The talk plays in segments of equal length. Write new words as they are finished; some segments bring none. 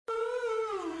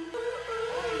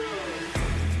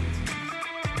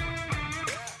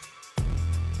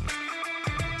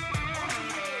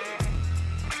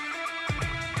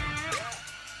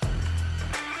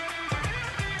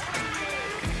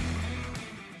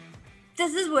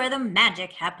This is where the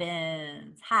magic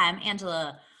happens. Hi, I'm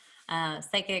Angela,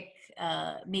 psychic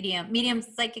medium,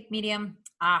 psychic medium.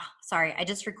 Sorry, I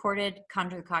just recorded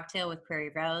Conjure the Cocktail with Prairie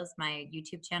Rose, my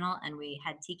YouTube channel, and we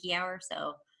had tiki hour,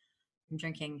 so I'm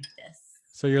drinking this.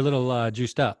 So you're a little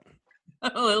juiced up.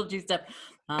 A little juiced up.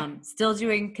 Still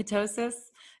doing ketosis,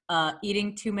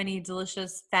 eating too many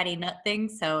delicious fatty nut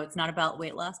things, so it's not about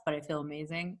weight loss, but I feel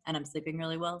amazing, and I'm sleeping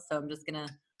really well, so I'm just gonna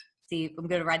see if I'm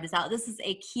going to ride this out. This is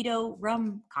a keto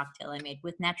rum cocktail I made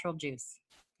with natural juice.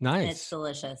 Nice. And it's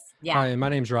delicious. Yeah. Hi, my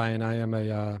name's Ryan. I am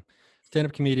a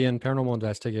stand-up comedian, paranormal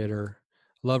investigator,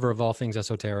 lover of all things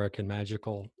esoteric and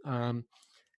magical.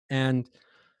 And,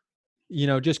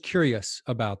 just curious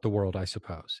about the world, I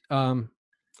suppose.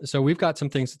 So we've got some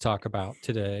things to talk about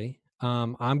today.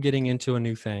 I'm getting into a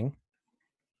new thing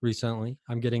recently.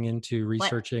 I'm getting into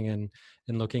researching and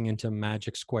looking into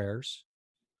magic squares.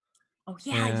 Oh,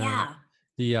 yeah.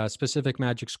 The specific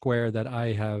magic square that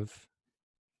I have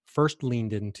first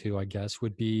leaned into, I guess,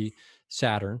 would be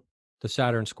Saturn, the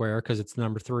Saturn square, because it's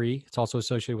number 3. It's also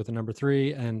associated with the number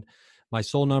 3, and my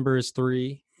soul number is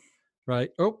 3,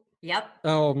 right? Oh, yep.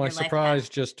 Oh, my surprise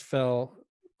just fell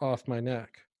off my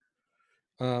neck.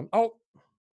 Oh,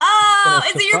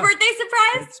 is it your birthday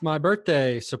surprise? It's my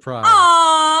birthday surprise.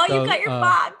 Oh, you got your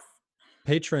box.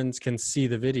 Patrons can see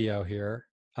the video here.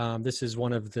 This is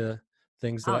one of the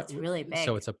things that it's really big.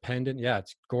 So it's a pendant. Yeah,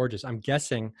 it's gorgeous. I'm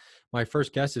guessing, my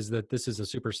first guess is that this is a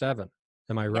Super 7.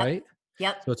 Am I right?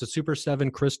 Yep. So it's a Super 7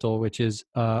 crystal, which is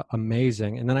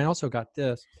amazing. And then I also got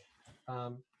this. It's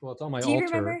on my altar.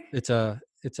 Remember? It's the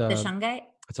shungite.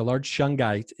 It's a large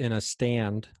shungite in a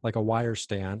stand, like a wire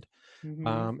stand.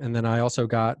 Mm-hmm. And then I also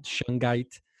got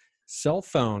shungite cell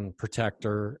phone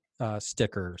protector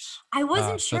stickers. I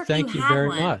wasn't sure. So thank you very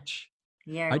much.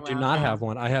 You're I do not have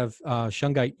one. I have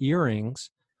shungite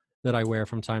earrings that I wear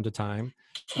from time to time.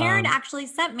 Karen actually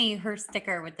sent me her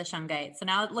sticker with the shungite. So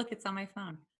now look, it's on my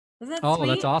phone. Isn't that sweet? Oh,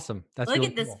 that's awesome. That's look really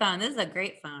at this cool. phone. This is a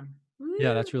great phone. Woo.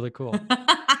 Yeah, that's really cool.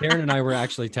 Karen and I were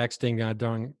actually texting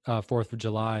during 4th of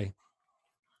July.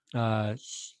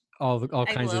 All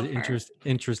kinds of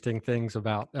interesting things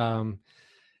about,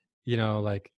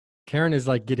 like Karen is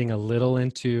like getting a little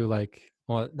into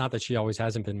not that she always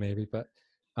hasn't been, maybe, but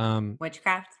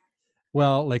witchcraft.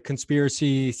 Well, like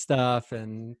conspiracy stuff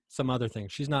and some other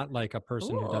things. She's not like a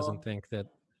person who doesn't think that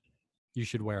you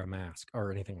should wear a mask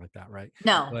or anything like that, right?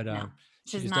 No, but no.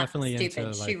 She's not definitely stupid.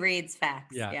 into, she reads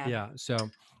facts. Yeah.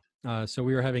 So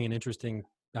we were having an interesting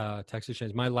text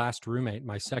exchange. My last roommate,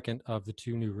 my second of the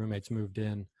 2 new roommates, moved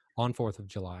in on 4th of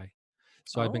July.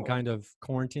 So I've been kind of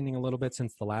quarantining a little bit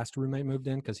since the last roommate moved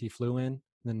in, because he flew in,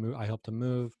 and then I helped him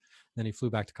move. Then he flew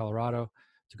back to Colorado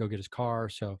to go get his car.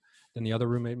 So then the other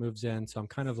roommate moves in. So I'm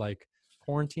kind of like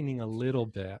quarantining a little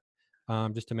bit,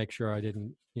 just to make sure I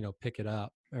didn't, pick it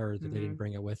up, or that they didn't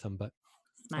bring it with them. But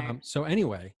so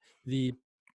anyway,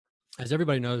 as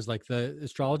everybody knows, like the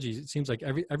astrology, it seems like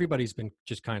everybody's been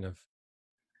just kind of,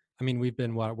 we've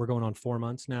been, we're going on 4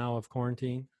 months now of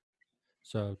quarantine.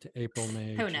 So to April,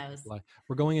 May, who knows? July.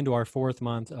 We're going into our 4th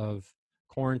month of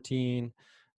quarantine.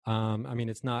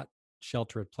 It's not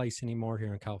shelter in place anymore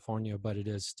here in California, but it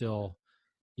is still,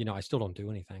 I still don't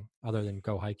do anything other than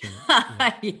go hiking.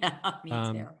 Yeah, me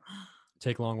too.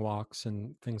 Take long walks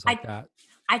and things like that.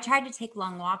 I tried to take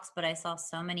long walks, but I saw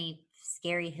so many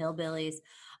scary hillbillies.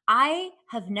 I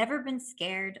have never been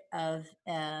scared of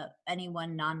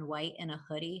anyone non-white in a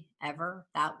hoodie ever.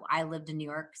 That I lived in New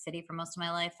York City for most of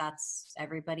my life. That's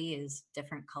everybody is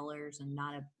different colors and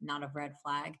not a red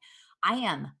flag. I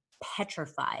am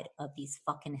petrified of these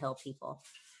fucking hill people.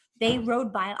 They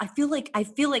rode by. I feel like,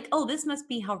 oh, this must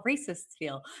be how racists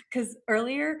feel. Because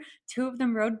earlier, 2 of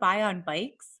them rode by on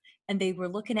bikes and they were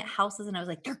looking at houses, and I was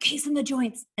like, they're casing the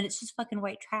joints, and it's just fucking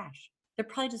white trash. They're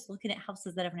probably just looking at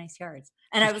houses that have nice yards.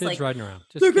 And just I was kids like, riding around.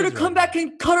 They're going to come back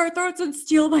and cut our throats and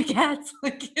steal my cats.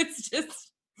 Like, it's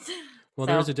just. Well,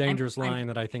 there's a dangerous line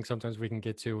that I think sometimes we can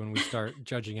get to when we start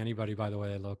judging anybody by the way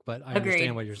they look. But I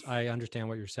understand what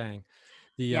you're saying.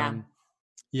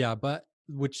 But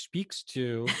which speaks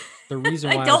to the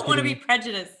reason why I don't want to be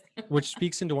prejudiced. Which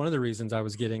speaks into one of the reasons I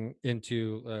was getting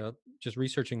into just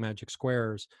researching magic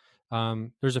squares.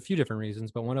 There's a few different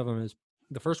reasons, but one of them is,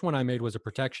 the first one I made was a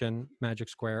protection magic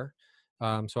square.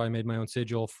 So I made my own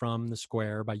sigil from the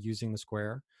square by using the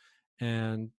square,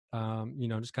 and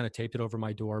just kind of taped it over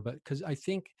my door. But because I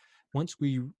think once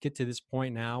we get to this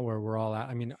point now where we're all at,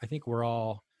 I think we're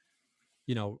all,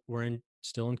 we're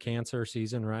still in Cancer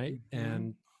season, right?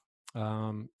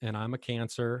 Mm-hmm. And I'm a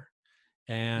Cancer,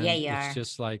 and it's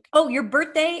just like, oh, your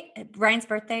birthday, Ryan's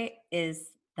birthday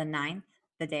is the 9th,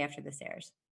 the day after this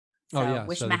airs. So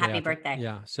wish him a happy birthday.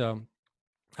 Yeah. So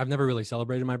I've never really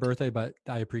celebrated my birthday, but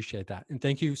I appreciate that. And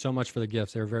thank you so much for the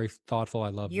gifts. They're very thoughtful. I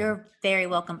love them. You're very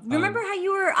welcome. Remember Um, how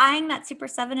you were eyeing that Super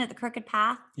 7 at the Crooked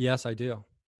Path? yes, I do.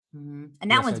 And that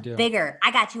Yes, I one's do. bigger.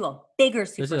 I got you a bigger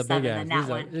This Super is a big 7 ass. than that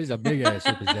one. This is a big ass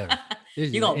Super 7. This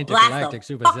is You an gonna blast the intergalactic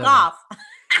Super fuck 7. off.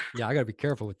 Yeah, I got to be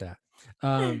careful with that.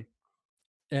 Um,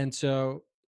 and so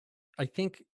I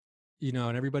think, and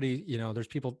everybody, there's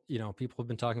people, people have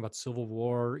been talking about Civil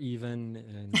War even,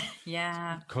 and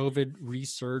Yeah. COVID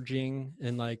resurging,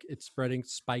 and like it's spreading,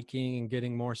 spiking and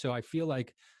getting more. So I feel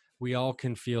like we all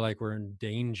can feel like we're in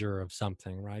danger of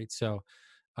something, right? So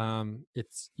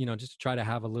it's, just to try to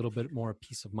have a little bit more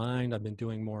peace of mind. I've been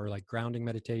doing more like grounding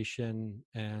meditation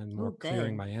and Oh, more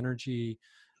clearing good. my energy,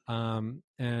 and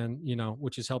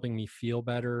which is helping me feel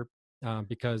better.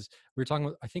 Because we were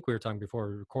talking, I think we were talking before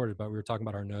we recorded, but we were talking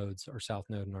about our nodes, our south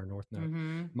node and our north node.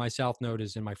 Mm-hmm. My south node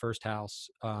is in my first house.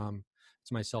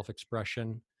 It's my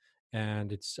self-expression,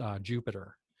 and it's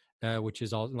Jupiter, which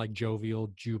is all like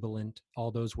jovial, jubilant. All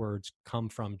those words come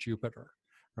from Jupiter,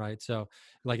 right? So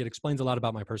like it explains a lot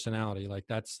about my personality. Like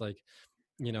that's like,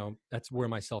 that's where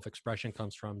my self-expression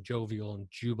comes from, jovial and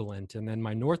jubilant. And then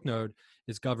my north node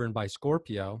is governed by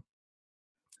Scorpio,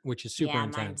 which is super Yeah, mine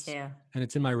intense, too. and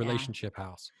it's in my Yeah. relationship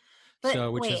house. But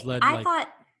So which has wait, led I like,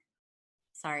 thought,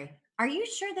 sorry. Are you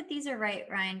sure that these are right,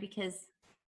 Ryan? Because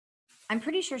I'm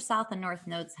pretty sure south and north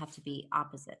nodes have to be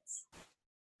opposites.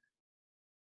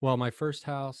 well, my first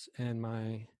house and my,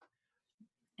 It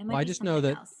well, might I be just know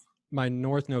something that else. my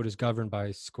north node is governed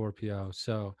by Scorpio.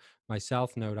 So my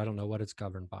south node, I don't know what it's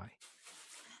governed by.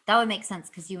 That would make sense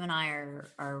because you and I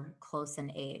are close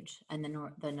in age, and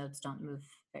the nodes don't move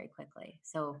very quickly.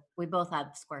 So we both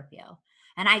have Scorpio.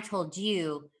 And I told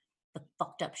you the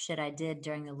fucked up shit I did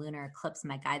during the lunar eclipse.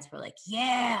 My guides were like,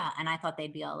 "Yeah," and I thought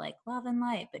they'd be all like love and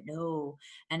light, but no.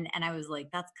 And I was like,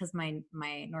 "That's because my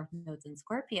north node's in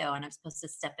Scorpio, and I'm supposed to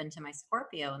step into my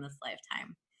Scorpio in this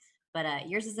lifetime." But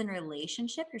yours is in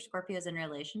relationship. Your Scorpio's in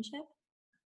relationship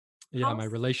Yeah, my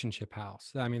house. relationship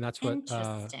house. I mean, that's what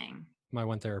Interesting. my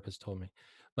one therapist told me.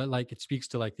 But like it speaks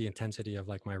to like the intensity of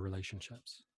like my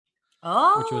relationships,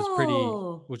 which was pretty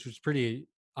Oh, which was pretty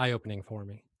eye-opening for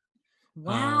me. Um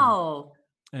wow.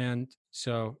 and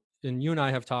so, and you and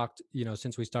I have talked,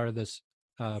 since we started this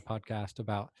podcast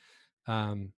about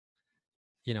um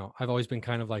I've always been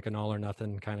kind of like an all or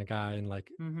nothing kind of guy, and like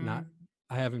not, Mhm.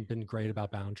 I haven't been great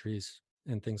about boundaries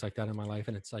and things like that in my life.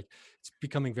 And it's like, it's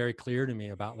becoming very clear to me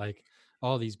about like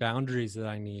all these boundaries that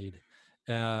I need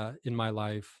in my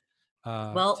life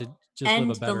to Well, just live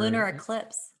and a the lunar better.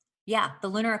 eclipse. Yeah, the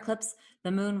lunar eclipse,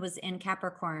 the moon was in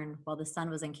Capricorn while the sun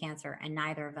was in Cancer, and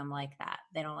neither of them like that.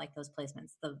 They don't like those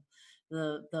placements.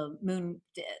 The moon,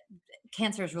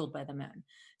 Cancer is ruled by the moon.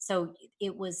 So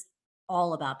it was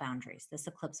all about boundaries. This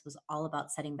eclipse was all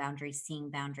about setting boundaries,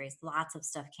 seeing boundaries. Lots of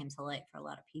stuff came to light for a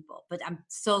lot of people. But I'm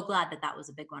so glad that that was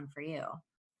a big one for you.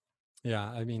 Yeah,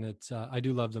 I mean, it's I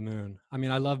do love the moon. I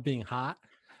mean, I love being hot,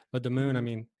 but the moon, I Mhm.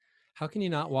 mean, how can you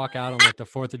not walk out on like the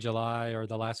 4th of July or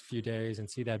the last few days and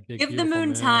see that big Give the beautiful moon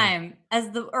moon? time.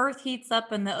 As the earth heats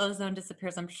up and the ozone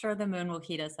disappears, I'm sure the moon will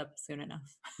heat us up soon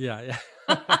enough. Yeah, yeah.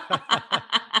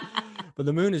 But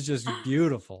the moon is just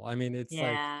beautiful. I mean, it's like,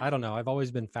 Yeah. I don't know. I've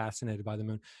always been fascinated by the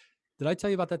moon. Did I tell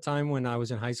you about that time when I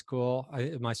was in high school,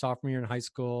 my sophomore year in high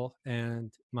school,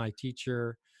 and my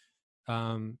teacher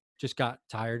just got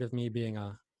tired of me being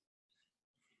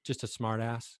just a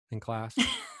smartass in class?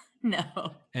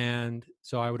 No. And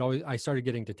so I started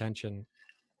getting detention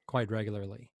quite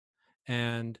regularly.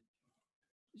 And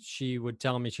she would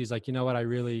tell me, she's like, you know what, I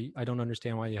don't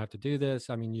understand why you have to do this.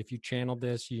 I mean, if you channeled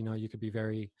this, you could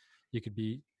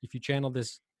be if you channel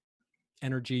this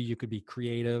energy, you could be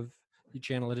creative. You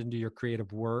channel it into your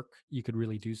creative work, you could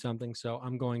really do something. So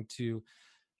I'm going to,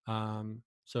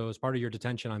 so as part of your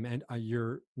detention,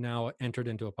 you're now entered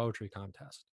into a poetry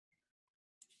contest.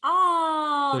 So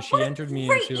Oh, what a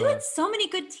great. You had so many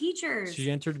good teachers. she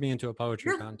entered me into a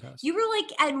poetry You're contest. you were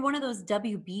like at one of those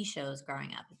WB shows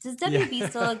growing up. Does Yeah. WB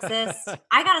still exist?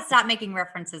 I gotta stop making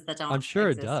references that don't I'm sure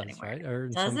it exist does, anymore. right? Or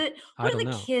in Does some, it? I What do don't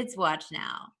the know. kids watch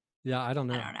now? Yeah, I don't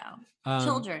I know. don't know. Um,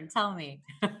 Children, tell me.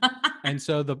 and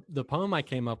so the poem I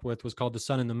came up with was called "The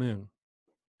Sun and the Moon,"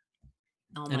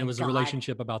 Oh and it my was a God.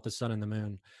 relationship about the sun and the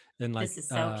moon, and This like is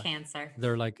so Cancer.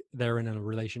 they're in a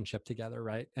relationship together,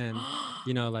 right? And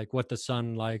like what the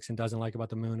sun likes and doesn't like about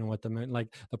the moon, and what the moon,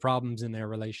 like the problems in their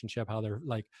relationship, how they're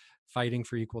like fighting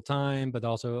for equal time, but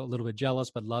also a little bit jealous,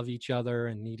 but love each other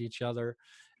and need each other.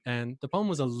 And the poem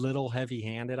was a little heavy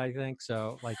handed, I think.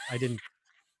 So like I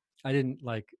didn't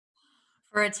like,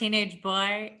 For a teenage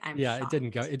boy, I'm yeah, shocked.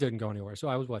 it didn't go anywhere. So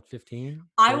I was what, 15,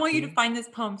 I want you to 14, find this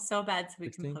poem so bad so we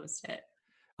can 16. post it.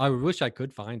 I wish I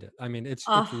could find it. I mean, it's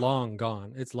Oh, long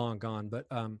gone. It's long gone. But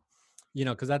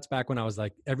because that's back when I was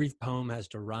like, every poem has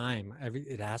to rhyme.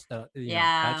 It has to, that's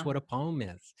yeah. what a poem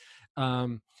is.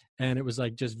 Um, and it was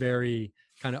like just very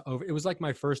kind of over. It was like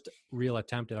my first real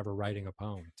attempt at ever writing a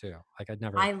poem too. Like I'd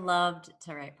never. I loved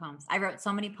to write poems. I wrote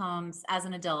so many poems as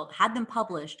an adult, had them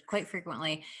published quite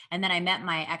frequently. And then I met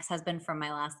my ex-husband from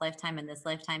my last lifetime and this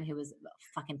lifetime, who was a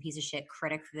fucking piece of shit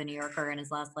critic for the New Yorker in his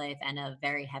last life and a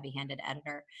very heavy-handed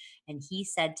editor. And he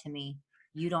said to me,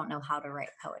 "You don't know how to write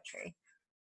poetry."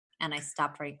 And I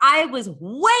stopped writing. I was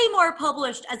way more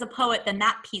published as a poet than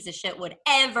that piece of shit would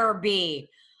ever be.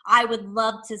 I would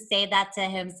love to say that to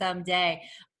him someday.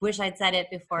 Wish I'd said it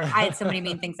before. I had so many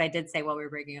mean things I did say while we were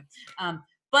breaking up.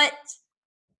 But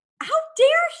how dare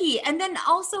he? And then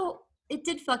also, it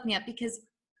did fuck me up because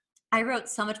I wrote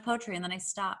so much poetry and then I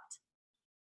stopped.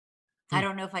 I Hmm.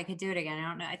 don't know if I could do it again. I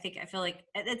don't know. I feel like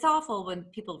it's awful when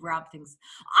people rob things.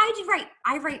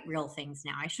 I write real things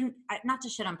now. I shouldn't, not to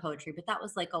shit on poetry, but that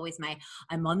was like always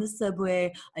I'm on the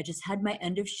subway. I just had my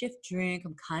end of shift drink.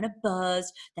 I'm kind of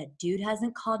buzzed. That dude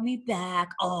hasn't called me back.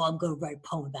 Oh, I'm going to write a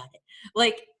poem about it.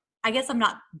 Like, I guess I'm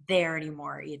not there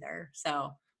anymore either.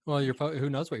 So, Well, who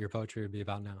knows what your poetry would be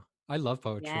about now? I love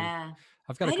poetry. yeah,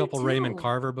 I've got a I do couple Raymond too.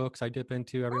 Carver books I dip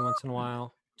into every once in a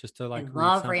while just to I like read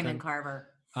love Raymond something. Carver.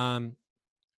 Um,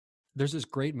 there's this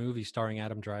great movie starring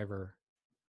Adam Driver.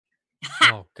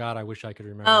 Oh God, I wish I could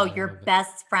remember Oh, the name your of it.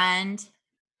 best friend,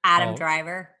 Adam Oh,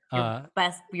 Driver, uh,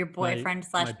 your my boyfriend my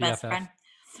slash best BFF. friend.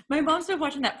 My mom started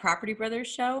watching that Property Brothers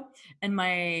show, and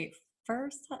my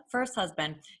first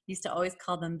husband used to always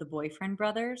call them the boyfriend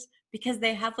brothers because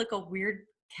they have like a weird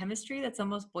chemistry that's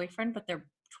almost boyfriend, but they're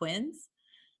twins.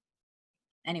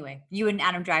 Anyway, you and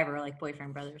Adam Driver are like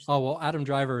boyfriend brothers. Oh well, Adam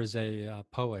Driver is a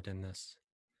poet in this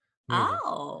movie,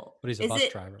 Oh, but he's a is bus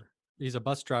it? driver. He's a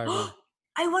bus driver,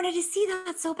 I wanted to see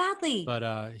that so badly.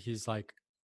 but he's like,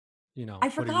 I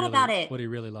forgot about it. what he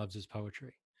really loves is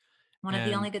poetry, One of the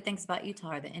and only good things about Utah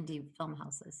are the indie film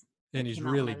houses and that he's came out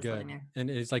when really I was living good, there. and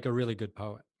he's like a really good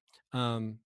poet.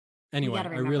 Um, We got anyway, to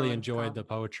I remember really what it's enjoyed called. the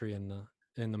poetry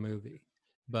in the movie,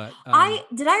 but I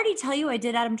did I already tell you I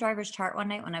did Adam Driver's chart one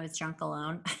night when I was drunk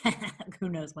alone. Who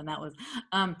knows when that was.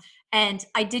 Um and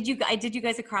I did you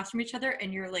guys across from each other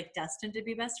and you're like destined to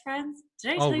be best friends.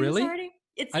 Did I oh tell you this really? already?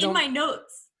 It's I in don't. my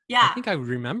notes. I Yeah. think I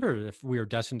remember if we were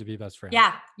destined to be best friends.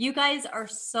 Yeah, you guys are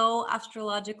so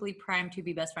astrologically primed to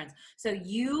be best friends. So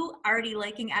you already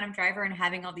liking Adam Driver and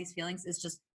having all these feelings is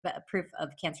just proof of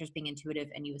Cancers being intuitive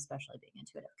and you especially being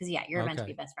intuitive. Because yeah, you're meant to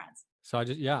be Okay, best friends. so I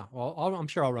just yeah. Well, I'm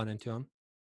sure I'll run into him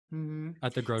Hmm.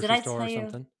 at the Did grocery I store tell or you?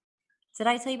 something. Did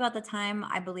I tell you about the time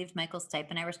I believed Michael Stipe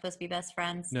and I were supposed to be best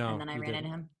friends and No, then I you ran into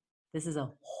didn't. him? This is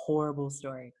a horrible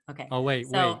story. Okay. Oh wait,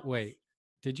 So wait, wait.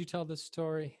 Did you tell this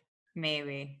story?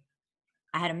 maybe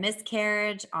I had a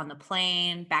miscarriage on the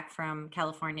plane back from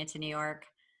California to New York.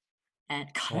 And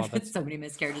God, Well, I've had that's so many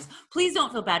miscarriages. Please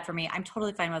don't feel bad for me. I'm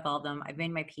totally fine with all of them. I've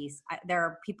made my peace. There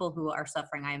are people who are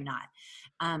suffering. I am not.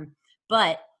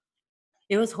 But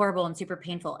it was horrible and super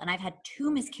painful. And I've had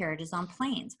two miscarriages on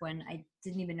planes when I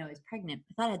didn't even know I was pregnant.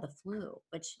 I thought I had the flu,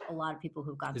 which a lot of people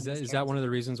who've gotten the is that miscarriages one of the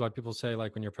reasons why people say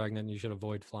like when you're pregnant you should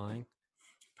avoid flying?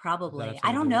 Does that have probably. I something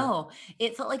to don't do with it? know.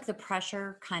 It felt like the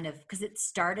pressure kind of because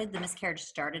the miscarriage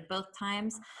started both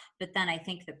times, but then I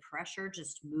think the pressure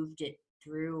just moved it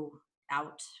through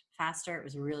out faster. It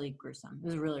was really gruesome. It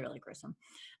was really, really gruesome.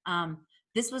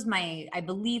 This was I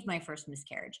believe, my first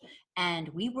miscarriage. And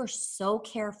we were so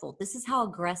careful. This is how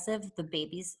aggressive the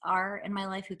babies are in my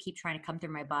life who keep trying to come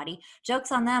through my body.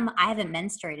 Joke's on them. I haven't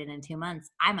menstruated in 2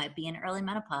 months. I might be in early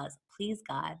menopause. Please,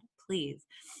 God, please.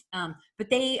 But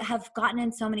they have gotten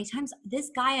in so many times. This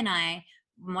guy and I,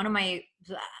 one of my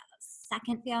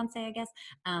second fiance, I guess,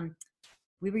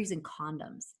 we were using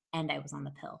condoms and I was on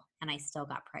the pill and I still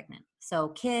got pregnant. So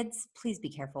kids, please be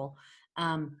careful.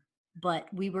 But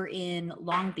we were in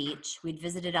Long Beach. We'd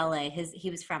visited LA. He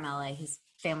was from LA. His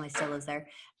family still lives there.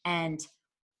 And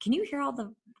can you hear all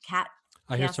the cat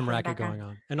I hear some fiasco in the racket background? going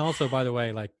on. And also, by the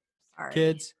way, like Sorry.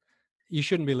 kids, you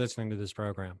shouldn't be listening to this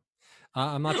program.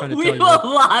 I'm not trying to We tell have you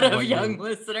a lot of what young you.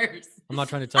 listeners. I'm not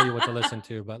trying to tell you what to listen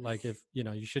to, but like if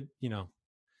you should,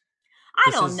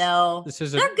 I don't know. They're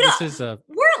this gonna. is a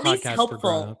We're at least podcast for helpful.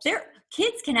 grown-ups. They're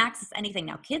kids can access anything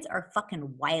now. Kids are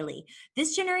fucking wily.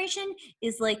 This generation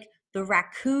is like the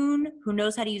raccoon who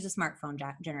knows how to use a smartphone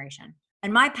generation.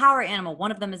 And my power animal,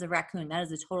 one of them is a raccoon. That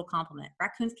is a total compliment.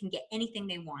 Raccoons can get anything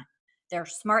they want. They're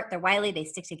smart. They're wily. They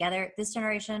stick together. This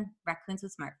generation, raccoons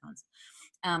with smartphones.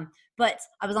 But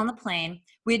I was on the plane.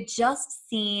 We had just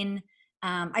seen.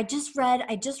 I just read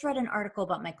an article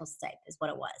about Michael Stipe, is what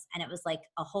it was, and it was like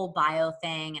a whole bio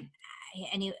thing, and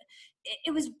and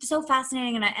it was so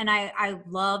fascinating. And I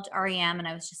loved REM. And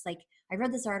I was just like, I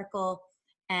read this article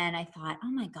and I thought,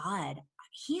 oh my God,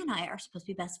 he and I are supposed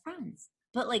to be best friends,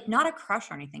 but like not a crush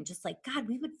or anything. Just like, God,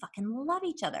 we would fucking love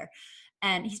each other.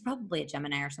 And he's probably a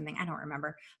Gemini or something. I don't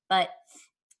remember. But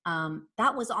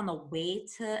that was on the way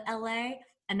to LA.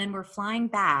 And then we're flying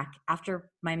back after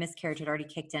my miscarriage had already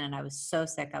kicked in and I was so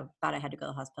sick. I thought I had to go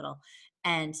to the hospital.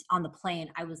 And on the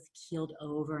plane, I was keeled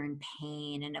over in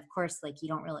pain. And of course, like you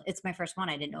don't really, it's my first one.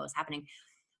 I didn't know what was happening.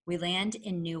 We land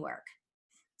in Newark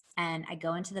and I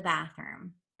go into the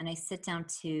bathroom and I sit down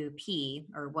to pee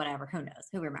or whatever. Who knows?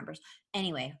 Who remembers?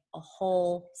 Anyway, a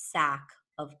whole sack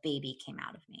of baby came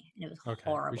out of me and it was Okay. We should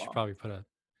horrible. probably put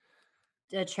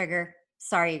A trigger.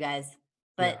 Sorry, you guys.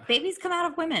 yeah. But babies come out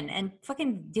of women and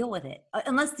fucking deal with it.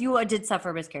 Unless you did suffer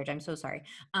a miscarriage. I'm so sorry.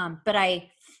 But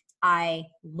I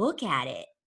look at it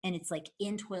and it's like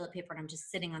in toilet paper and I'm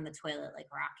just sitting on the toilet like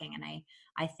rocking. And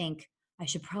I think I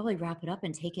should probably wrap it up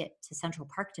and take it to Central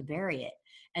Park to bury it.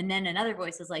 And then another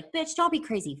voice is like, bitch, don't be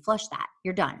crazy. Flush that.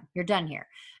 You're done. You're done here.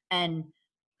 And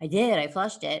I did. I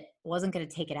flushed it. Wasn't going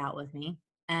to take it out with me.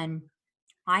 And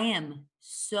I am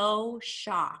so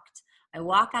shocked. I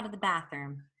walk out of the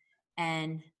bathroom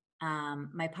and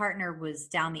my partner was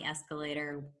down the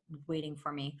escalator waiting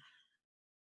for me.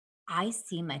 I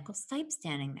see Michael Stipe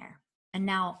standing there. And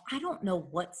now I don't know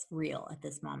what's real at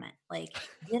this moment. Like,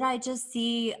 did I just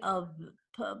see a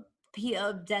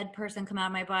dead person come out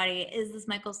of my body? Is this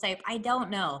Michael Stipe? I don't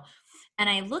know. And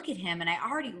I look at him and I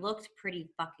already looked pretty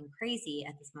fucking crazy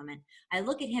at this moment. I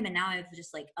look at him and now I've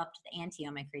just like upped the ante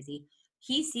on my crazy.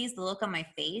 He sees the look on my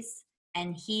face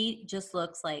and he just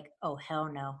looks like, oh,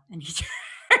 hell no. And he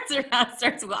turns around,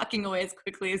 starts walking away as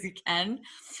quickly as he can.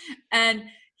 And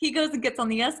he goes and gets on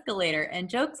the escalator and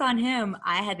joke's on him.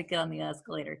 I had to get on the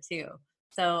escalator too.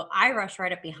 So I rush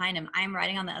right up behind him. I'm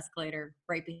riding on the escalator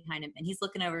right behind him and he's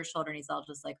looking over his shoulder and he's all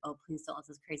just like, oh, please don't let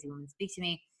this crazy woman speak to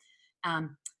me.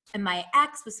 And my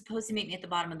ex was supposed to meet me at the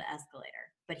bottom of the escalator,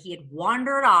 but he had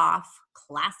wandered off,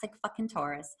 classic fucking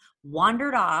Taurus,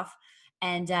 wandered off.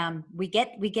 And we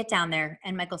get down there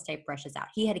and Michael Stipe rushes out.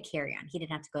 He had a carry-on. He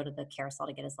didn't have to go to the carousel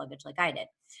to get his luggage like I did.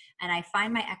 And I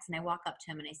find my ex and I walk up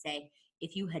to him and I say,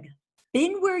 if you had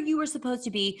been where you were supposed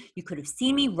to be, you could have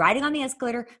seen me riding on the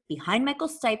escalator behind Michael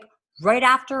Stipe right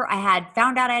after I had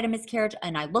found out I had a miscarriage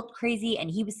and I looked crazy and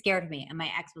he was scared of me. And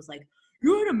my ex was like,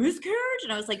 you had a miscarriage?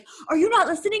 And I was like, are you not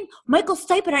listening? Michael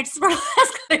Stipe and I just rode on the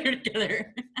escalator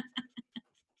together.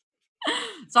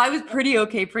 So I was pretty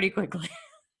okay pretty quickly.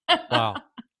 Wow.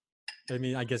 I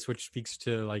mean, I guess which speaks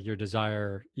to like your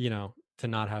desire, to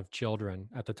not have children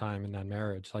at the time in that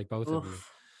marriage, like both of you.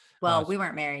 Well, we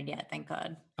weren't married yet, thank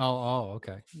God. Oh,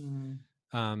 okay.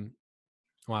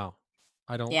 Wow.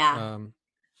 I don't. Yeah.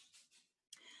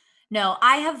 No,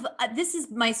 I have. This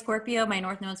is my Scorpio, my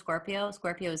North Node Scorpio.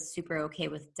 Scorpio is super okay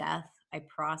with death. I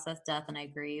process death and I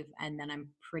grieve, and then I'm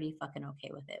pretty fucking okay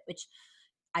with it, which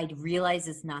I realize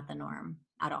is not the norm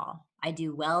at all. I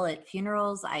do well at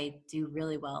funerals. I do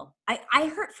really well.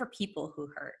 I hurt for people who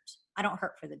hurt. I don't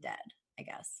hurt for the dead, I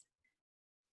guess.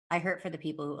 I hurt for the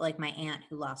people who, like my aunt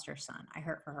who lost her son. I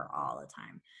hurt for her all the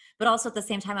time. But also at the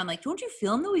same time, I'm like, don't you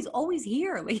feel him though? He's always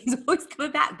here. Like he's always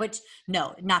coming back. But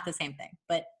no, not the same thing.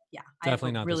 But yeah.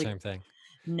 Definitely not the same thing.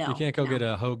 No. You can't go get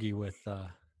a hoagie with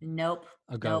nope.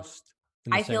 a ghost.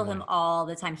 Nope. I feel him all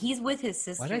the time. He's with his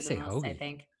sister. Why did I say hoagie? I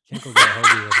think. You can't go get a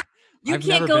hoagie with You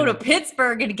can't go to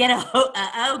Pittsburgh and get a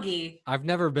hoagie. I've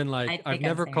never been like, I've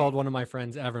never called one of my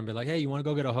friends ever and been like, hey, you want to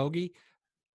go get a hoagie?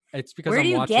 It's because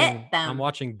I'm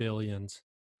watching Billions.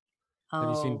 Oh, have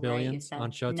you seen Billions on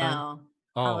Showtime? No.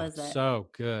 Oh, it's so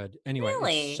good. Anyway,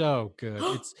 It's so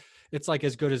good. It's like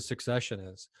as good as Succession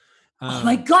is. Oh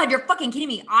my God, you're fucking kidding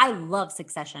me. I love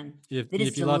Succession.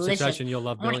 If you love Succession, you'll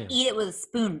love Billions. I want to eat it with a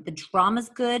spoon. The drama's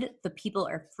good. The people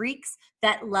are freaks.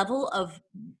 That level of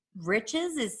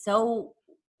riches is so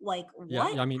like, what?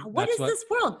 Yeah, I mean, what is this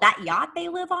world? That yacht they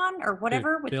live on or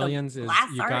whatever? Dude, with Billions is,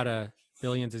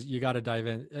 you gotta dive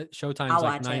in. Showtime's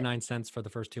like 99 cents for the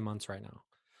first 2 months right now.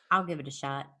 I'll give it a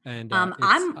shot. And good.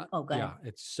 Yeah,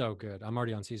 it's so good. I'm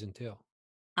already on season 2.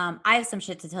 I have some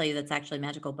shit to tell you that's actually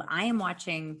magical, but I am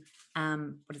watching,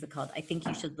 what is it called? I Think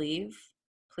You Should Leave,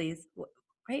 please.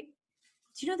 Right?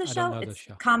 Do you know the show? It's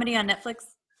comedy on Netflix.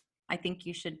 I Think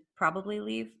You Should Probably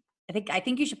Leave. I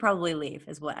think You Should Probably Leave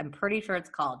is what I'm pretty sure it's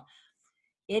called.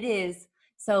 It is.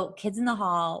 So Kids in the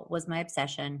Hall was my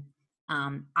obsession.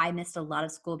 I missed a lot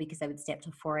of school because I would stay up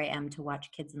till 4 a.m. to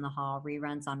watch Kids in the Hall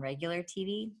reruns on regular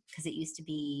TV because it used to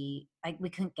be we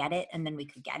couldn't get it and then we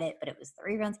could get it, but it was the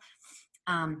reruns.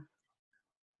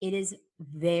 It is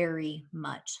very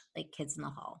much like Kids in the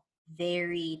Hall,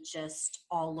 very just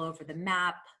all over the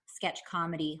map, sketch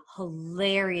comedy,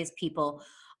 hilarious people.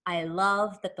 I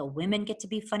love that the women get to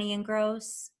be funny and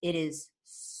gross. It is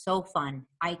so fun.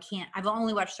 I've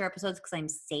only watched 3 episodes because I'm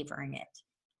savoring it.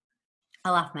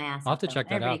 I laugh my ass I'll have off to though. check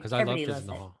that out because I love Everybody Kids in loves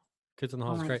the it. Hall. Kids in the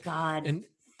Hall Oh is my great. God. And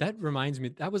that reminds me,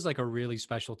 that was like a really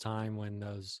special time when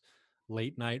those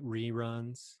late night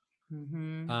reruns,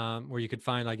 Mm-hmm. where you could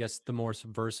find, I guess, the more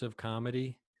subversive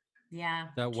comedy Yeah.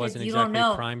 that Kids, wasn't you don't exactly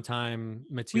know. primetime We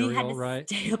had material, to right?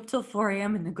 stay up till 4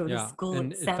 a.m. and then go to Yeah, school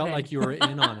and at it felt 7. like you were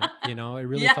in on it, you know? It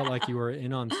really Yeah. felt like you were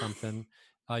in on something.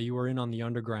 You were in on the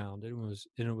underground.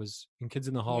 And Kids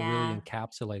in the Hall really Yeah.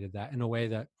 encapsulated that in a way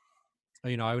that,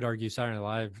 I would argue Saturday Night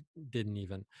Live didn't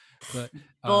even. But,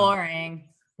 Boring.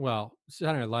 well,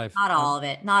 Saturday Night Live, Not all of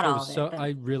it. Not it all was of it. so, But I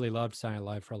really loved Saturday Night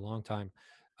Live for a long time.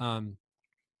 Um,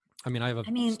 I mean, I have a I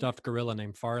mean, stuffed gorilla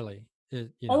named Farley, still.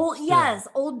 yes,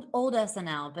 old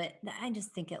SNL. But I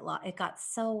just think it got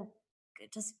so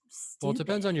just Well, it stupid.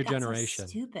 depends on your It got so generation.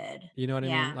 stupid. You know what I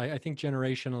mean? Yeah. Like, I think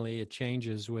generationally it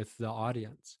changes with the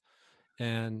audience,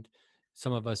 and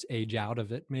some of us age out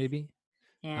of it maybe.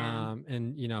 Yeah.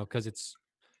 And because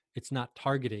it's not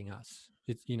targeting us.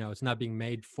 It's not being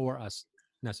made for us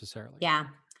necessarily. Yeah.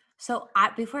 So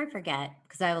before I forget,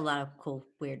 because I have a lot of cool,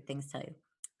 weird things to tell you.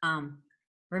 Um,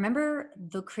 remember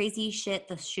the crazy shit,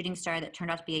 the shooting star that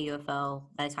turned out to be a UFO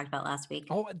that I talked about last week?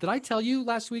 Oh, did I tell you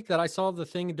last week that I saw the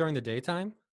thing during the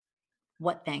daytime?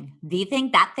 What thing? The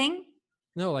thing? That thing?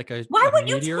 No, like Why a would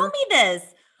you tell meteor, me this?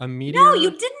 a No, you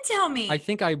meteor. didn't tell I me.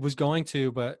 think I was going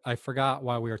to, but I forgot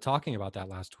while we were talking about that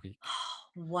last week.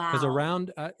 Because Wow.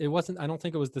 around, it wasn't, I don't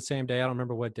think it was the same day. I don't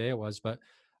remember what day it was, but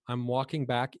I'm walking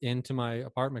back into my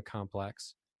apartment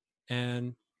complex,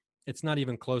 and it's not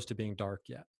even close to being dark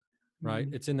yet, right?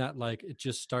 Mm, It's in that, like, it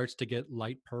just starts to get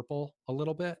light purple a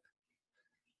little bit.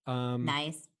 Um,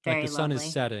 nice. like the Very sun is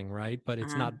lovely. setting, right? But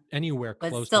it's Uh-huh. not anywhere But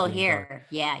close to still being dark. here.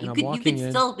 Yeah. And You I'm could walking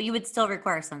in. you would still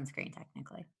require sunscreen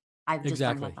technically. I've just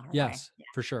learned that Exactly. the hard way. Yes,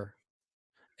 for sure.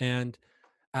 And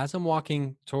as I'm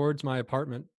walking towards my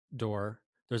apartment door,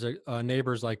 there's a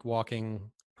neighbor's like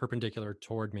walking perpendicular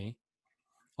toward me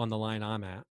on the line I'm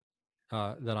at,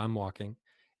 that I'm walking.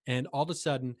 And all of a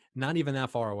sudden, not even that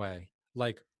far away,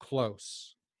 like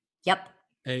close, Yep.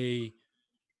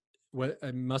 what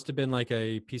it must have been like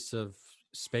a piece of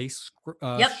space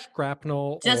Yep.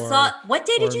 shrapnel Just saw what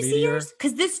day did or you see meteor. yours?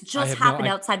 Because this I just have no. happened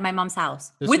outside my mom's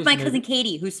house This with was my cousin maybe.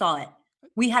 Katie, who saw it.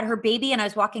 We had her baby and I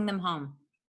was walking them home.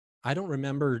 I don't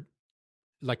remember.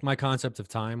 Like, my concept of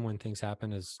time when things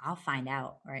happen I'll find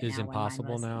out right is now when mine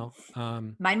impossible was.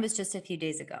 now. Mine was just a few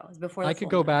days ago. It was before the I could full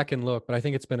go moon. back and look, but I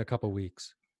think it's been a couple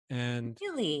weeks. And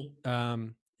Really?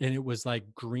 and it was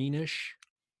like greenish.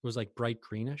 It was like bright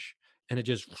greenish, and it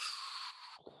just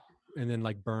and then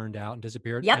like burned out and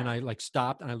disappeared. Yep. And I like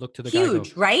stopped and I looked to the guy.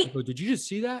 Huge, right? I go, did you just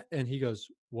see that? And he goes,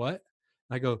 what?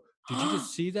 I go, did you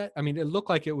just see that? I mean, it looked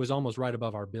like it was almost right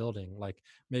above our building, like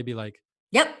maybe like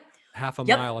Yep. half a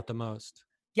Yep. mile at the most.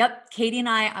 Yep. Katie and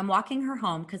I'm walking her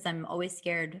home because I'm always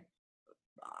scared.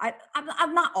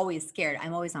 I'm not always scared.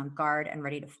 I'm always on guard and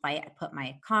ready to fight. I put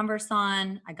my Converse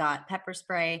on. I got pepper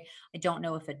spray. I don't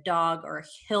know if a dog or a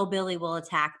hillbilly will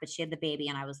attack, but she had the baby,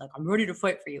 and I was like, I'm ready to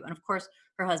fight for you. And of course,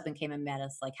 her husband came and met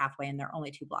us like halfway, and they're only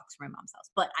 2 blocks from my mom's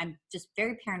house. But I'm just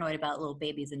very paranoid about little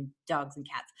babies and dogs and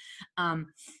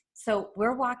cats. So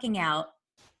we're walking out.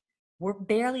 We're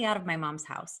barely out of my mom's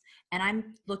house, and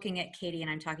I'm looking at Katie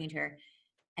and I'm talking to her,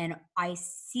 and I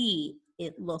see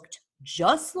it looked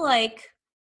just like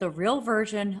the real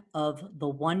version of the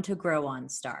One to Grow On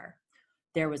star.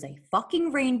 There was a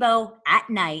fucking rainbow at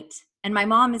night, and my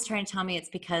mom is trying to tell me it's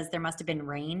because there must have been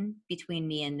rain between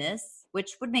me and this,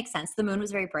 which would make sense. The moon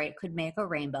was very bright, could make a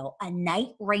rainbow. A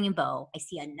night rainbow. I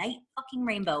see a night fucking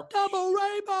rainbow. Double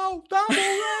rainbow, double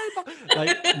rainbow.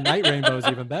 Like, night rainbow is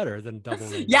even better than double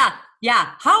rainbow.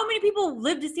 Yeah. How many people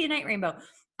live to see a night rainbow?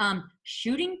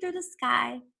 Shooting through the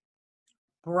sky,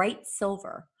 bright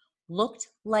silver, looked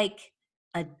like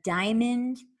a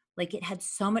diamond, like it had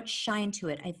so much shine to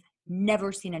it. I've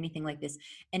never seen anything like this.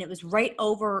 And it was right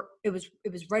over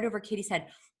right over Katie's head,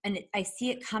 and I see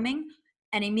it coming,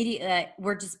 and immediately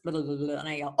we're just blah, blah, blah, blah, and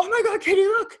I go, oh my God, Katie,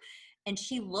 look. And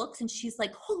she looks and she's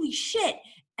like, holy shit.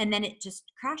 And then it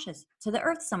just crashes to the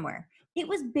earth somewhere. It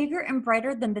was bigger and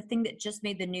brighter than the thing that just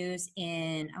made the news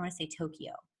in, I want to say,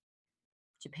 Tokyo,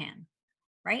 Japan,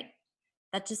 right?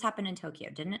 That just happened in Tokyo,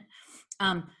 didn't it?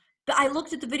 But I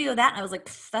looked at the video of that and I was like,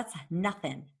 that's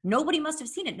nothing. Nobody must have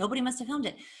seen it. Nobody must have filmed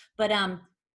it. But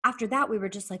after that, we were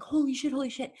just like, holy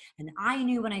shit. And I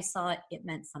knew when I saw it, it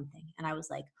meant something. And I was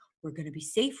like, we're going to be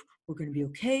safe. We're going to be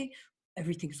okay.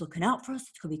 everything's looking out for us.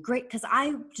 It's going to be great. Cause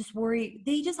I just worry.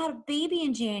 They just had a baby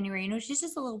in January. She's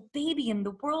just a little baby and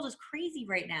the world is crazy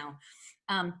right now.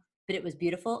 But it was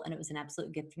beautiful and it was an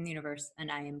absolute gift from the universe.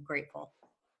 And I am grateful.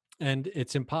 And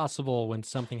it's impossible when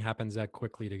something happens that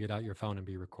quickly to get out your phone and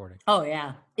be recording. Oh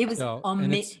yeah. It was So,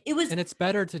 amazing. and it's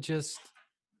better to just,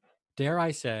 dare I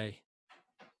say,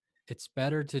 it's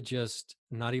better to just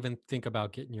not even think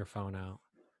about getting your phone out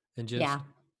and just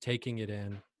taking it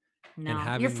in. No, and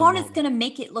having your phone is going to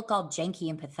make it look all janky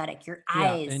and pathetic. Your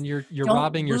eyes. And you're don't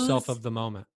robbing lose. yourself of the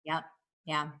moment. Yep.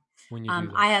 Yeah. When you do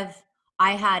that.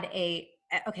 I had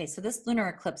okay, so this lunar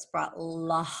eclipse brought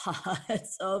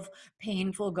lots of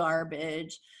painful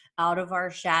garbage out of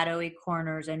our shadowy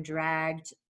corners and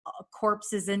dragged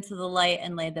corpses into the light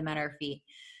and laid them at our feet.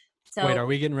 So wait, are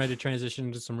we getting ready to transition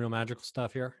into some real magical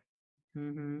stuff here?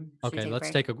 Mm-hmm. Okay, let's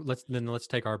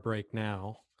take our break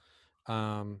now,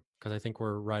 because I think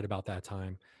we're right about that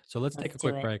time. So let's take a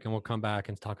quick break, and we'll come back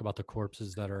and talk about the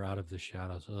corpses that are out of the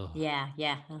shadows. Ugh. Yeah.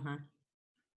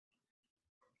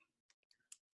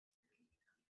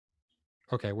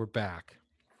 Okay, we're back.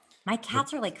 My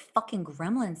cats are like fucking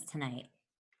gremlins tonight.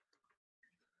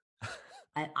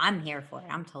 I'm here for it.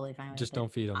 I'm totally fine with it. Just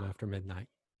don't feed them after midnight.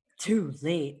 Too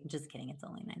late. Just kidding. It's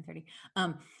only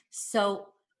 9:30. So,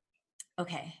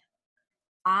 okay.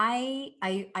 I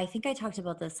think I talked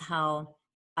about this, how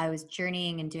I was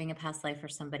journeying and doing a past life for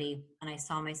somebody, and I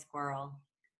saw my squirrel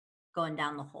going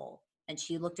down the hole, and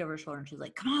she looked over her shoulder and she's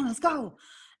like, "Come on, let's go."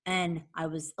 And I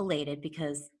was elated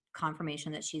because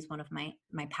confirmation that she's one of my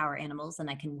power animals and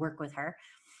I can work with her.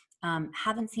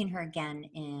 Haven't seen her again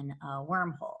in a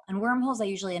wormhole. And wormholes I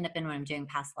usually end up in when I'm doing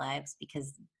past lives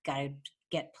because gotta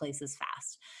get places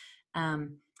fast.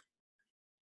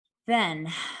 Then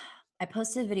I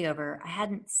posted a video of her. I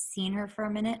hadn't seen her for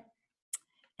a minute.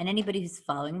 And anybody who's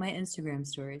following my Instagram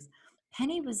stories,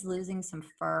 Penny was losing some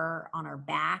fur on her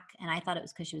back. And I thought it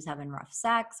was because she was having rough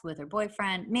sex with her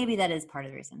boyfriend. Maybe that is part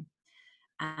of the reason.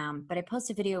 But I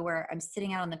posted a video where I'm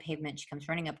sitting out on the pavement. She comes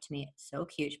running up to me. It's so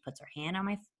cute. She puts her hand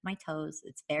on my toes.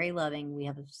 It's very loving. We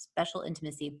have a special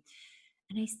intimacy.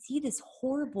 And I see this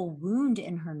horrible wound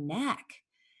in her neck.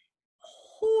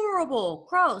 Horrible,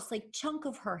 gross, like chunk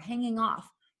of her hanging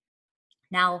off.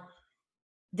 Now,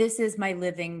 this is my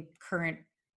living current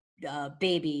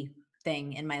baby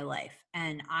thing in my life.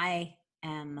 And I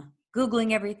am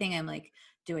Googling everything. I'm like,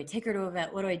 do I take her to a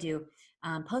vet? What do I do?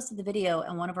 Posted the video,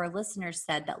 and one of our listeners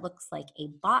said that looks like a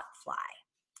bot fly.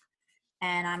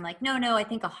 And I'm like, no, I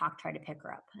think a hawk tried to pick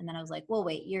her up. And then I was like, well,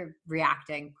 wait, you're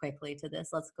reacting quickly to this.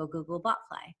 Let's go Google bot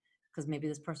fly, because maybe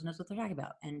this person knows what they're talking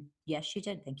about. And yes, she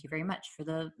did. Thank you very much for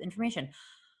the information.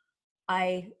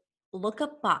 I look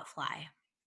up bot fly.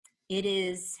 It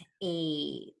is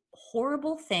a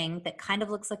horrible thing that kind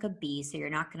of looks like a bee, so you're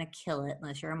not going to kill it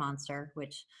unless you're a monster,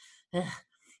 which...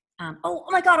 oh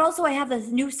my God. Also, I have this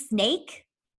new snake.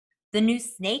 The new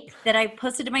snake that I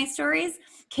posted in my stories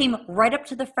came right up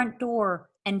to the front door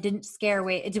and didn't scare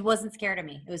away. It wasn't scared of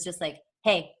me. It was just like,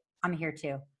 hey, I'm here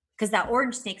too. Because that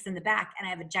orange snake's in the back, and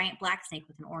I have a giant black snake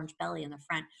with an orange belly in the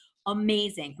front.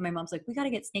 Amazing. And my mom's like, we got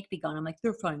to get Snake Be Gone. I'm like,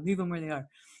 they're fine. Leave them where they are.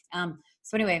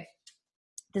 So anyway,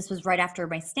 this was right after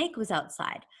my snake was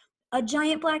outside. A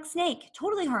giant black snake,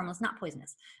 totally harmless, not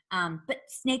poisonous. But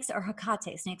snakes are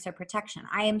Hecate, snakes are protection.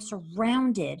 I am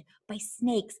surrounded by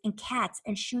snakes and cats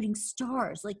and shooting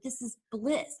stars. Like, this is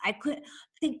bliss.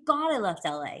 Thank God I left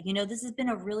LA. This has been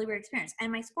a really weird experience.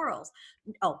 And my squirrels.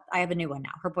 Oh, I have a new one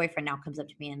now. Her boyfriend now comes up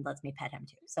to me and lets me pet him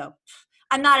too. So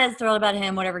I'm not as thrilled about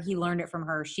him. Whatever, he learned it from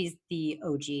her. She's the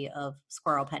OG of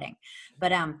squirrel petting.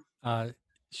 But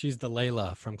she's the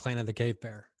Layla from Clan of the Cave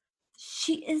Bear.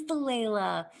 She is the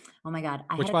Layla. Oh my God.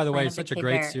 Which, by the way, is such a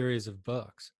great series of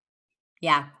books.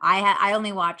 Yeah. I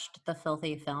only watched the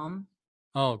filthy film.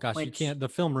 Oh gosh, you can't. The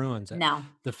film ruins it. No.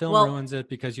 The film ruins it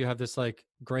because you have this like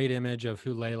great image of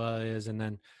who Layla is, and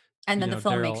then the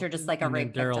film makes her just like a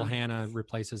rape victim. Daryl Hannah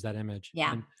replaces that image.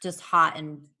 Yeah. Just hot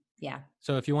and yeah.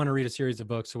 So if you want to read a series of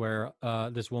books where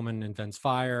this woman invents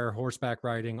fire, horseback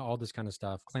riding, all this kind of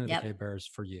stuff, Clan of the Cave Bear is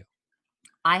for you.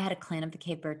 I had a Clan of the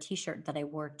Cave Bear t-shirt that I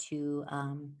wore to,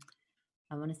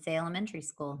 I want to say elementary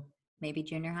school, maybe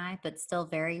junior high, but still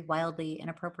very wildly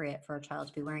inappropriate for a child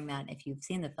to be wearing that if you've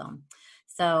seen the film.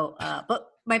 So, but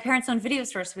my parents owned video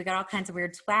stores, so we got all kinds of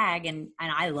weird swag, and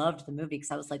I loved the movie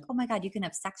because I was like, oh my God, you can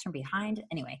have sex from behind.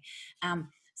 Anyway,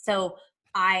 so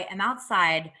I am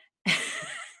outside.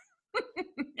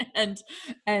 and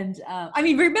I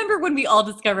mean, remember when we all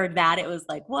discovered that? It was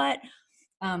like, what?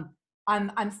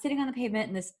 I'm sitting on the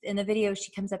pavement in the video,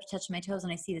 she comes up to touch my toes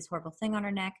and I see this horrible thing on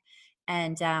her neck.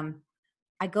 And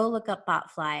I go look up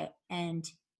botfly, and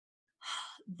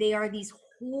they are these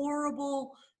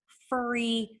horrible,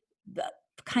 furry,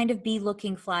 kind of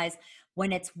bee-looking flies.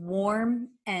 When it's warm,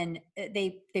 and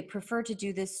they prefer to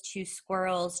do this to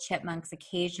squirrels, chipmunks,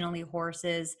 occasionally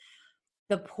horses.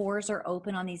 The pores are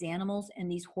open on these animals,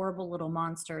 and these horrible little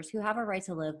monsters who have a right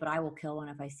to live, but I will kill one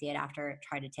if I see it after it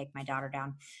tried to take my daughter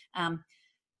down.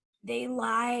 They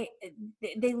lie,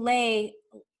 they lay,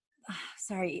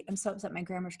 sorry, I'm so upset. My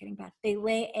grammar's getting bad. They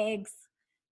lay eggs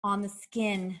on the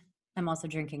skin. I'm also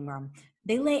drinking rum.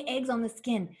 They lay eggs on the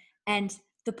skin, and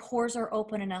the pores are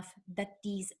open enough that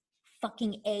these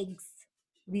fucking eggs,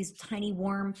 these tiny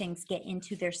worm things, get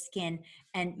into their skin.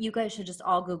 And you guys should just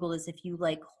all Google this if you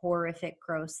like horrific,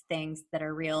 gross things that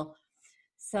are real.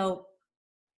 So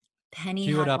Penny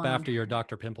Cue it had up one on. after your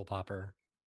Dr. Pimple Popper.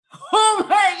 Oh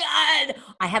my God.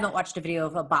 I haven't watched a video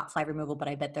of a bot fly removal, but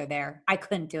I bet they're there. I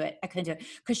couldn't do it.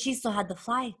 Because she still had the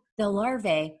fly. The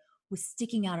larvae was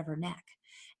sticking out of her neck.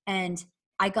 And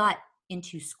I got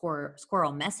into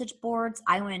squirrel message boards.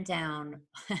 I went down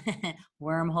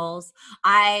wormholes.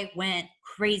 I went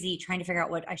crazy trying to figure out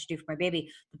what I should do for my baby.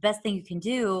 The best thing you can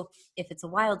do if it's a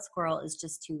wild squirrel is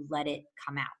just to let it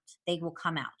come out. They will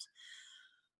come out.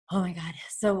 Oh my God.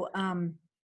 So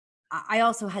I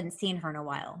also hadn't seen her in a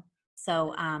while.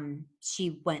 So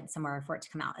she went somewhere for it to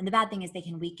come out. And the bad thing is they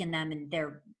can weaken them and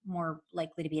they're more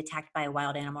likely to be attacked by a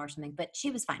wild animal or something. But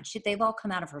she was fine. They've all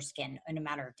come out of her skin in a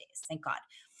matter of days. Thank God.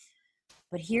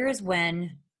 But here's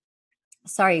when,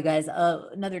 sorry, you guys,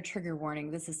 another trigger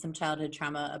warning. This is some childhood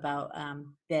trauma about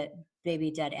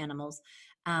baby dead animals.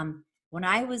 When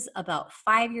I was about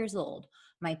 5 years old,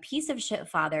 my piece of shit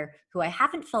father, who I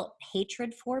haven't felt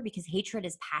hatred for because hatred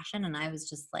is passion, and I was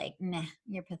just like, meh,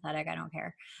 you're pathetic, I don't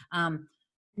care.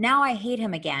 Now I hate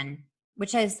him again,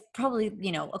 which is probably,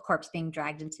 a corpse being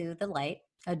dragged into the light,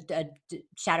 a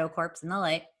shadow corpse in the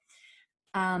light.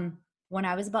 When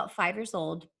I was about 5 years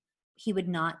old, he would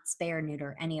not spay or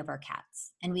neuter any of our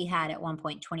cats. And we had at one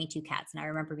point 22 cats. And I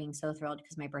remember being so thrilled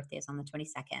because my birthday is on the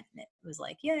 22nd. And it was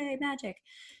like, yay, magic.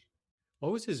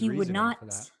 What was his He would reasoning not, for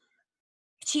that?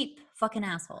 cheap fucking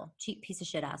asshole, cheap piece of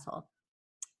shit asshole.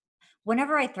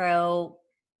 Whenever I throw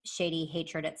shady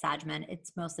hatred at Sagman,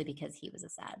 it's mostly because he was a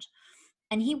Sag.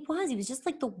 And he was just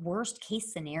like the worst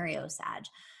case scenario Sag.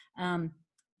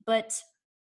 But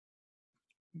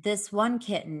this one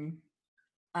kitten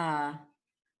had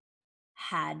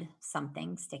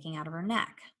something sticking out of her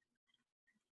neck.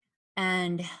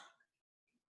 And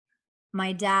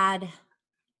my dad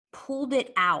pulled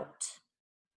it out.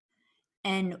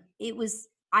 And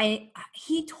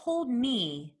he told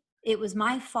me it was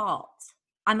my fault.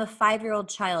 I'm a 5-year-old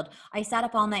child. I sat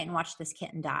up all night and watched this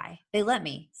kitten die. They let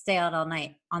me stay out all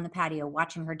night on the patio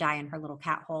watching her die in her little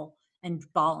cat hole and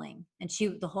bawling. And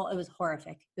it was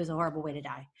horrific. It was a horrible way to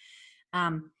die.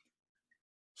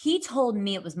 He told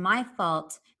me it was my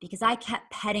fault because I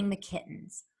kept petting the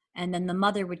kittens, and then the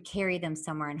mother would carry them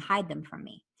somewhere and hide them from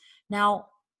me. Now,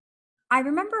 I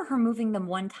remember her moving them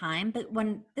one time, but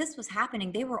when this was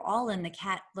happening, they were all in the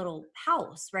cat little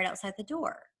house right outside the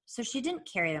door. So she didn't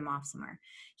carry them off somewhere.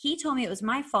 He told me it was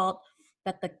my fault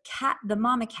that the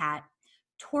mama cat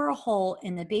tore a hole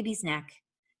in the baby's neck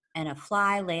and a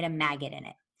fly laid a maggot in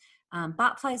it.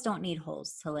 Bot flies don't need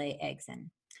holes to lay eggs in.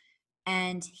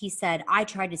 And he said, I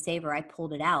tried to save her. I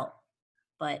pulled it out,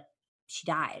 but she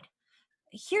died.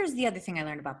 Here's the other thing I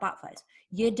learned about bot flies.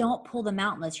 You don't pull them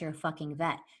out unless you're a fucking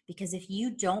vet. Because if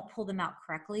you don't pull them out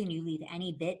correctly and you leave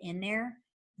any bit in there,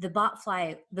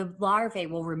 the larvae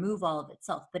will remove all of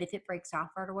itself. But if it breaks off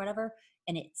or whatever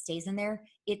and it stays in there,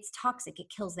 it's toxic.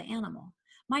 It kills the animal.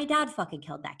 My dad fucking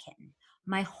killed that kitten.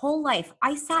 My whole life,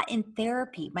 I sat in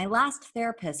therapy. My last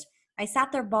therapist, I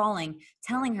sat there bawling,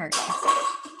 telling her,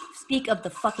 speak of the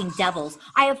fucking devils.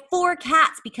 I have 4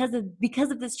 cats because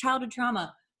of this childhood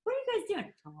trauma. What are you guys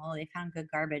doing? Oh, they found good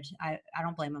garbage. I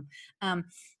don't blame them.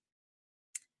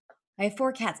 I have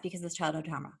 4 cats because of this childhood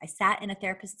trauma. I sat in a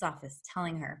therapist's office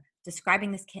telling her,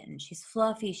 describing this kitten. She's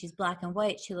fluffy. She's black and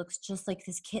white. She looks just like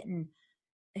this kitten.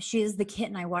 She is the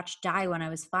kitten I watched die when I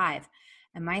was 5.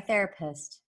 And my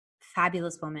therapist,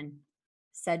 fabulous woman,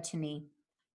 said to me,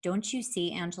 don't you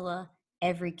see, Angela?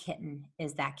 Every kitten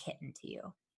is that kitten to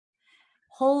you.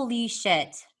 Holy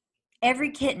shit.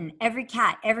 Every kitten, every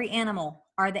cat, every animal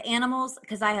are the animals,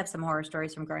 because I have some horror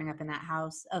stories from growing up in that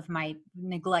house of my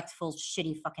neglectful,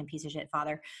 shitty fucking piece of shit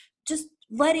father, just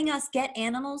letting us get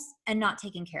animals and not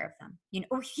taking care of them.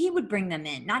 Or he would bring them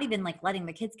in, not even like letting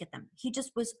the kids get them. He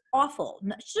just was awful.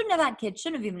 Shouldn't have had kids,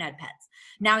 shouldn't have even had pets.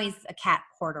 Now he's a cat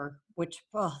hoarder, which,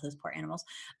 those poor animals.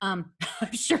 I'm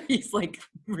sure he's like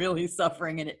really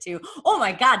suffering in it too. Oh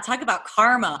my God, talk about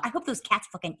karma. I hope those cats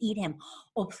fucking eat him.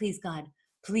 Oh, please God.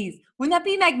 Please. Wouldn't that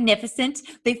be magnificent?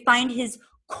 They find his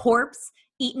corpse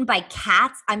eaten by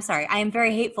cats. I'm sorry, I am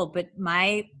very hateful, but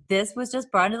this was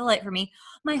just brought into the light for me.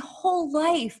 My whole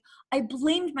life, I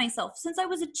blamed myself since I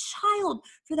was a child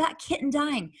for that kitten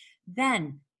dying.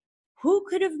 Then, who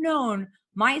could have known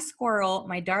my squirrel,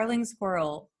 my darling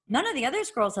squirrel? None of the other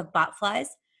squirrels have bot flies.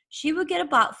 She would get a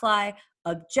bot fly,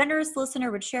 a generous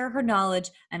listener would share her knowledge,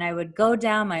 and I would go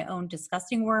down my own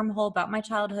disgusting wormhole about my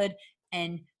childhood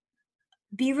and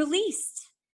be released.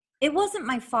 It wasn't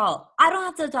my fault. I don't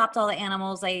have to adopt all the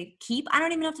animals I keep. I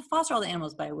don't even have to foster all the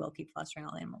animals, but I will keep fostering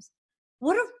all the animals.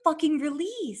 What a fucking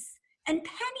release. And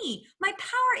Penny, my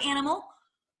power animal,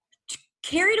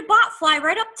 carried a bot fly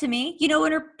right up to me, in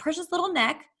her precious little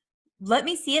neck. Let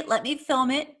me see it. Let me film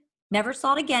it. Never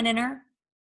saw it again in her.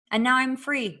 And now I'm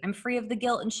free. I'm free of the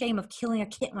guilt and shame of killing a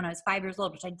kitten when I was 5 years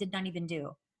old, which I did not even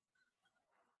do.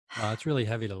 It's really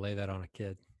heavy to lay that on a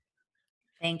kid.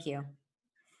 Thank you.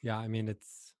 Yeah, I mean,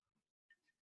 it's,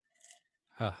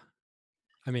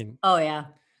 oh yeah.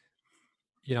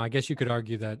 I guess you could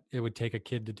argue that it would take a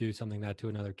kid to do something that to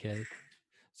another kid.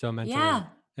 So mentally, yeah.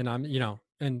 And I'm,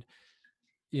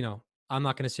 I'm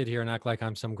not going to sit here and act like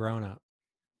I'm some grown up.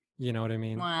 You know what I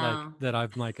mean? Wow. Like that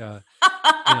I'm like a,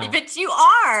 but you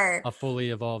are a fully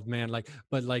evolved man.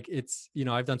 But it's,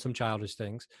 I've done some childish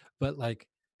things, but like,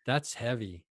 that's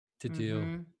heavy to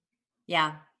do.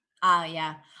 Yeah.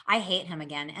 Yeah. I hate him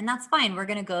again. And that's fine. We're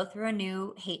going to go through a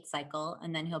new hate cycle.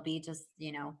 And then he'll be just,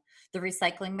 the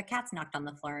recycling the cat's knocked on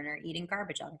the floor and are eating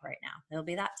garbage out of right now. It'll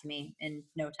be that to me in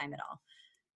no time at all.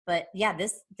 But yeah,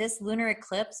 this lunar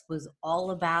eclipse was all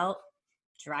about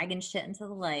dragging shit into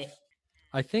the light.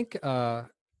 I think,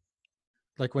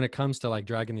 like when it comes to like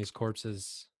dragging these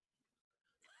corpses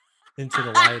into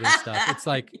the light and stuff, it's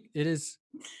like, it is,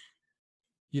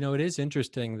 it is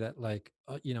interesting that like,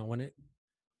 when it,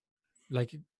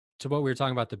 like to what we were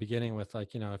talking about at the beginning with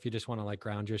like, if you just want to like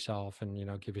ground yourself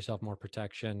and, give yourself more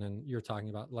protection, and you're talking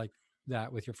about like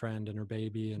that with your friend and her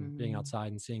baby and being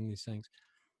outside and seeing these things.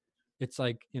 It's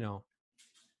like,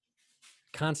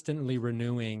 constantly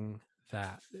renewing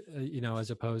that, as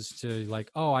opposed to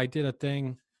like, oh, I did a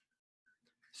thing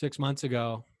 6 months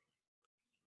ago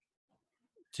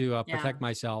to protect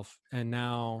myself, and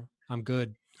now I'm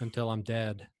good until I'm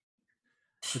dead.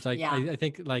 It's like, I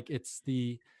think like it's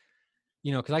the,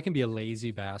 because I can be a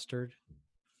lazy bastard.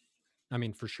 I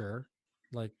mean, for sure.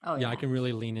 Like, I can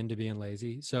really lean into being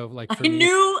lazy. So like, for I me,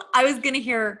 knew I was going to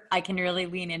hear, I can really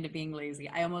lean into being lazy.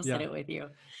 I almost said it with you.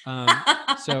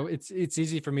 So it's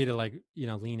easy for me to like,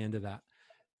 lean into that.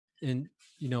 And,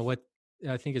 what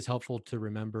I think is helpful to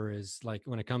remember is like,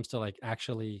 when it comes to like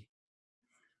actually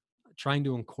trying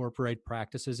to incorporate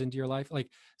practices into your life, like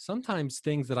sometimes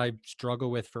things that I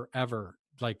struggle with forever,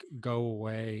 like go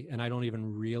away and I don't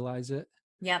even realize it.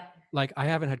 Yep. Like I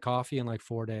haven't had coffee in like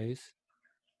 4 days.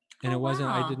 And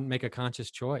I didn't make a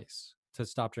conscious choice to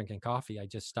stop drinking coffee. I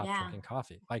just stopped drinking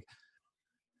coffee. Like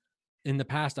in the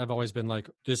past, I've always been like,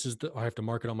 I have to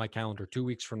mark it on my calendar 2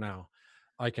 weeks from now.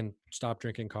 I can stop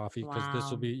drinking coffee because this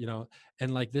will be,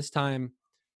 and like this time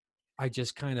I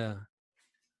just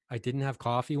I didn't have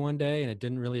coffee one day and it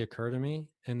didn't really occur to me.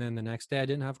 And then the next day I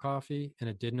didn't have coffee and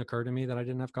it didn't occur to me that I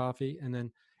didn't have coffee. And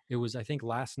then it was, I think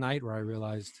last night where I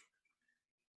realized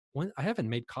I haven't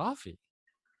made coffee.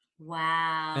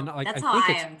 Wow. And like, that's I how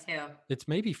think I am too. It's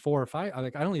maybe 4 or 5.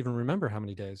 Like, I don't even remember how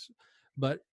many days,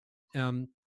 but, and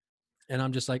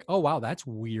I'm just like, oh, wow, that's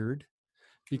weird,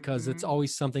 because it's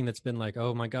always something that's been like,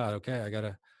 oh my God, okay, I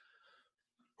gotta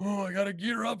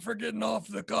gear up for getting off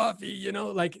the coffee,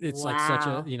 like it's like such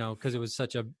a, cause it was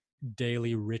such a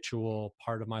daily ritual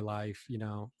part of my life,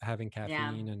 having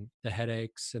caffeine and the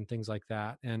headaches and things like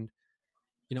that. And,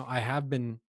 I have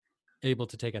been able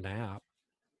to take a nap.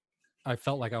 I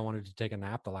felt like I wanted to take a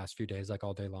nap the last few days, like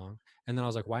all day long. And then I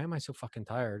was like, why am I so fucking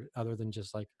tired, other than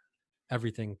just like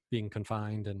everything being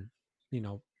confined and,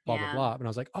 blah, blah, blah. And I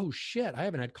was like, oh shit, I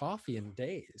haven't had coffee in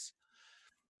days.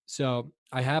 So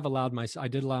I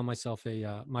did allow myself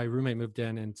my roommate moved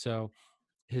in. And so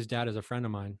his dad is a friend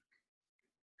of mine.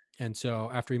 And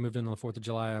so after he moved in on the 4th of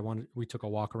July, we took a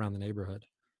walk around the neighborhood.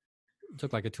 It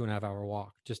took like a 2.5 hour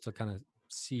walk just to kind of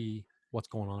see what's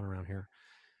going on around here.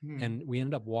 And we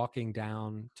ended up walking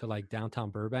down to like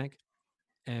downtown Burbank,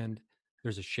 and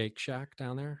there's a Shake Shack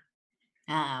down there.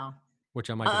 Which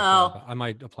I might get a job. I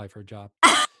might apply for a job.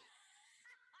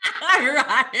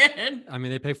 Ryan. I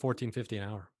mean, they pay $14.50 an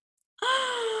hour.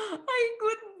 I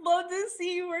would love to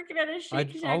see you working at a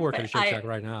Shake Shack. I'll work at a Shake Shack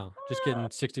right now, just getting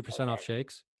 60% off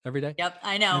shakes every day. Yep,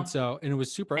 I know. And it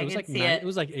was super. It was like it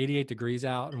was like 88 degrees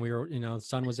out, and we were, the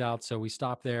sun was out. So we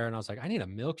stopped there, and I was like, I need a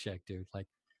milkshake, dude. Like,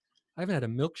 I haven't had a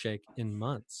milkshake in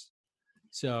months.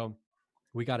 So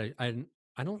we got a,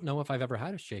 I don't know if I've ever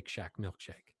had a Shake Shack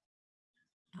milkshake.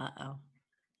 Uh-oh.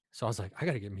 So I was like, I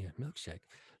got to get me a milkshake.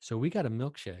 So we got a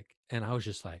milkshake and I was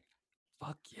just like,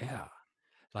 fuck yeah.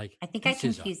 Like, I think I this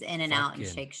is a confuse In-N-Out and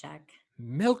fucking Shake Shack.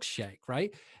 milkshake.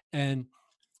 Right. And,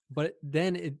 but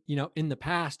then it, in the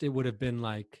past, it would have been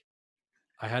like,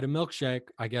 I had a milkshake.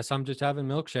 I guess I'm just having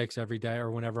milkshakes every day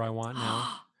or whenever I want now.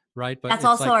 Right. But That's it's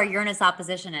also like, our Uranus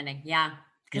opposition ending. Yeah.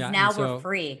 Because yeah. And now we're so,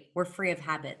 free. We're free of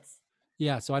habits.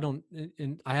 yeah. So I don't,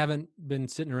 and I haven't been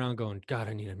sitting around going, God,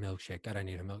 I need a milkshake. God, I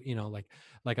need a milk,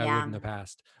 like I would Yeah. in the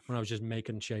past when I was just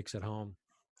making shakes at home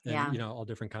and, Yeah. all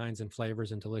different kinds and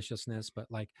flavors and deliciousness. But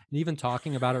like, and even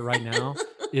talking about it right now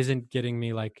isn't getting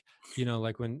me like,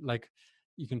 like when, like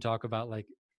you can talk about like,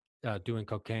 doing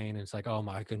cocaine and it's like, oh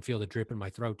my, I can feel the drip in my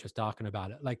throat just talking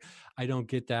about it. Like, I don't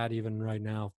get that even right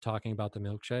now talking about the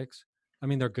milkshakes. I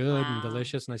mean, they're good and Wow.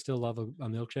 delicious and I still love a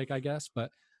milkshake, I guess, but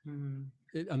Mhm.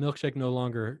 a milkshake no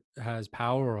longer has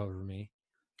power over me,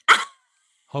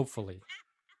 hopefully.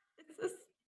 This is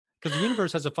Because the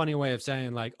universe has a funny way of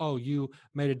saying, like, oh, you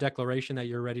made a declaration that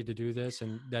you're ready to do this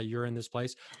and that you're in this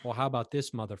place. Well, how about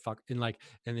this motherfucker?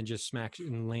 And then just smacks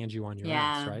and lands you on your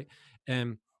ass, Yeah. right?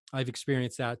 And I've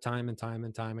experienced that time and time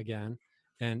and time again.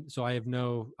 And so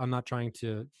I'm not trying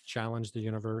to challenge the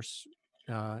universe,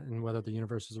 and whether the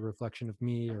universe is a reflection of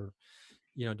me or,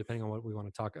 depending on what we want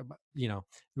to talk about,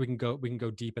 we can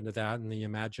go deep into that, and the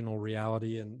imaginal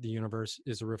reality and the universe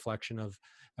is a reflection of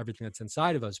everything that's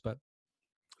inside of us. But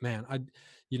man,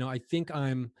 I think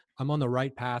I'm on the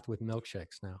right path with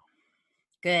milkshakes now.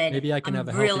 Good. Maybe I can have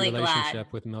I'm a healthy really glad.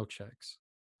 relationship with milkshakes,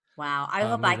 Wow. I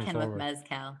hope I moving can with forward.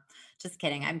 mezcal. Just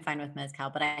kidding. I'm fine with mezcal,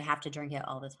 but I have to drink it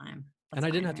all the time. And That's I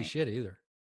didn't fine, have to right? shit either.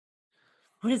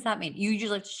 What does that mean? You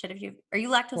usually have to shit if you are you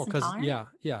Well, lactose because intolerant?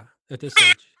 yeah, at this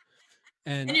age,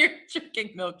 And and you're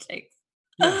drinking milkshakes.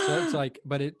 yeah, so it's like,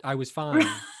 but I was fine.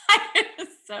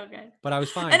 It's so good. But I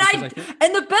was fine And because I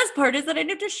think, the best part is that I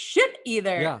didn't have to shit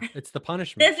either. yeah, it's the I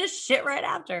punishment. have to shit right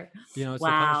after. It's the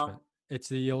Wow. punishment. It's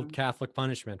the old Mm. Catholic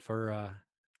punishment for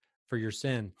your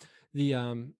sin,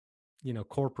 the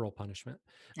corporal punishment.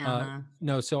 Uh, Uh-huh.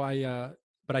 no, so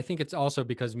but I think it's also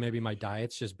because maybe my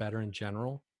diet's just better in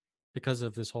general because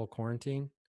of this whole quarantine,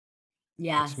 like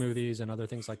Yes. smoothies and other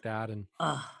things like that, and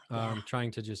Oh, yeah.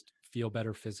 trying to just feel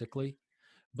better physically. I'm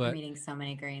But eating so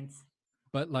many greens.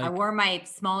 I like, wore my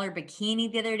smaller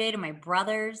bikini the other day to my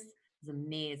brother's. It was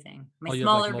amazing. My oh, you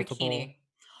have like smaller multiple. bikini. What does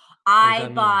I that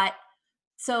mean? bought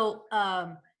so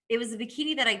it was a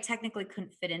bikini that I technically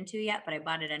couldn't fit into yet, but I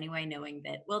bought it anyway, knowing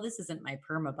that, well, this isn't my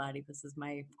perma body. This is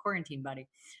my quarantine body.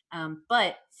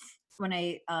 But when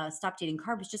I stopped eating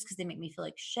carbs, just because they make me feel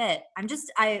like shit,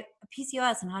 I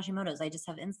PCOS and Hashimoto's. I just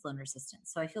have insulin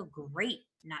resistance, so I feel great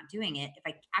not doing it. If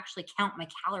I actually count my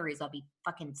calories, I'll be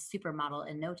fucking supermodel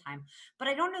in no time. But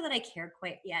I don't know that I care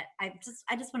quite yet. I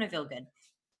just want to feel good.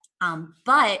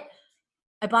 But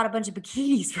I bought a bunch of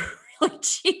bikinis for really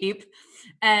cheap.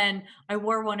 And I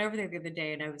wore one over there the other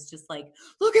day and I was just like,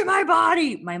 look at my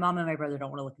body. My mom and my brother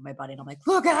don't want to look at my body. And I'm like,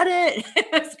 look at it.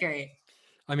 It's great.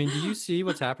 I mean, do you see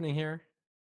what's happening here?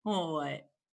 Oh, what?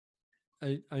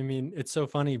 I mean, it's so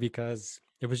funny because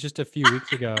it was just a few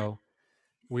weeks ago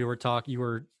we were talking.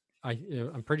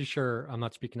 I'm pretty sure I'm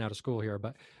not speaking out of school here,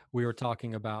 but we were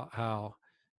talking about how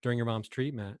during your mom's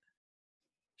treatment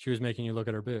she was making you look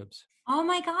at her boobs, Oh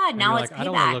my God. and you're Now it's like, I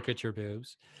don't want to payback. look at your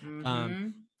boobs, um, Mm-hmm.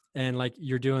 and like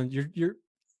you're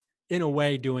in a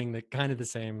way doing the kind of the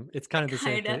same. It's kind of the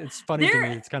same thing. Kinda. It's funny to me.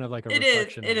 There It's kind of like a it is.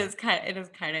 reflection of It that. is kind it is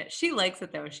kinda she likes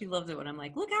it though. She loves it when I'm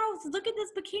like, look at this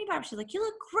bikini bottom. She's like, you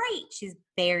look great. She's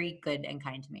very good and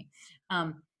kind to me.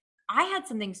 I had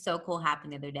something so cool happen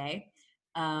the other day.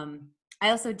 Um,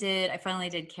 I finally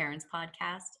did Karen's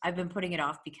podcast. I've been putting it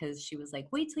off because she was like,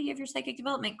 wait till you have your psychic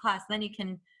development class, then you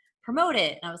can promote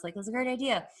it. And I was like, that's a great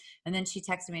idea. And then she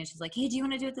texted me and she's like, hey, do you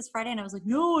want to do it this Friday? And I was like,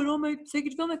 no, I don't have my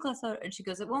psychic development class out. And she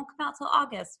goes, it won't come out till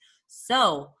August.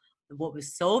 So what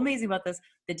was so amazing about this,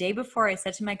 the day before I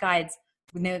said to my guides,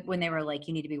 when they were like,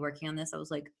 you need to be working on this, I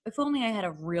was like, if only I had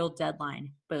a real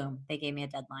deadline. Boom, they gave me a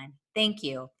deadline. Thank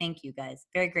you. Thank you guys.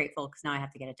 Very grateful because now I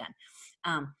have to get it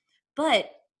done.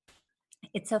 But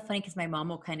it's so funny because my mom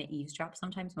will kind of eavesdrop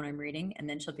sometimes when I'm reading, and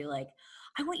then she'll be like,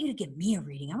 I want you to give me a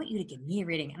reading. I want you to give me a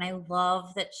reading. And I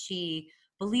love that she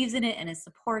believes in it and is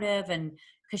supportive. And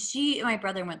because she and my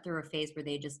brother went through a phase where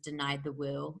they just denied the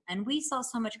woo. And we saw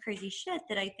so much crazy shit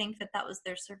that I think that that was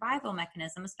their survival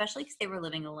mechanism, especially because they were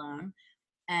living alone.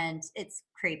 And it's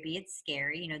creepy, it's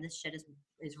scary. You know, this shit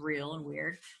is real and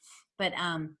weird. But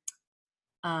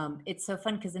It's so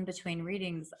fun because in between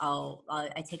readings,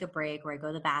 I take a break where I go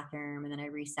to the bathroom and then I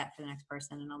reset for the next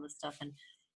person and all this stuff.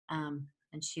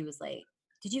 And she was like,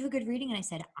 "Did you have a good reading?" And I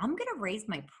said, "I'm gonna raise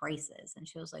my prices." And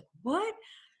she was like, "What?"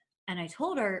 And I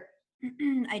told her,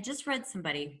 I just read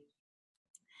somebody,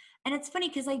 and it's funny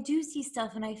because I do see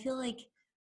stuff and I feel like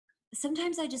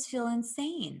sometimes I just feel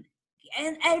insane.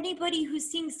 And anybody who's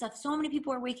seeing stuff, so many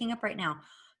people are waking up right now,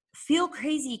 feel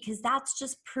crazy because that's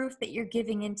just proof that you're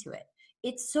giving into it.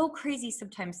 It's so crazy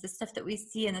sometimes the stuff that we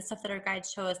see and the stuff that our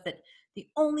guides show us that the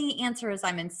only answer is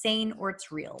I'm insane or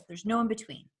it's real. There's no in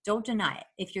between. Don't deny it.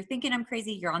 If you're thinking I'm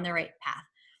crazy, you're on the right path.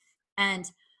 And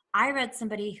I read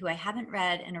somebody who I haven't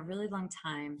read in a really long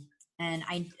time, and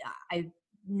I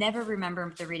never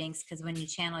remember the readings because when you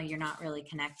channel, you're not really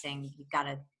connecting. You've got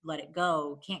to let it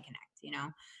go. Can't connect.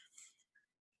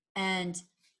 And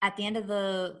at the end of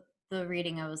the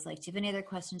reading, I was like, "Do you have any other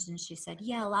questions?" And she said,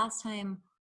 "Yeah, last time."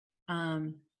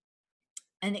 Um,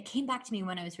 and it came back to me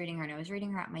when I was reading her, and I was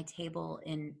reading her at my table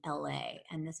in LA,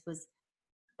 and this was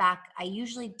back. I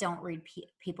usually don't read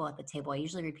people at the table. I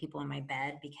usually read people in my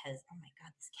bed because, oh my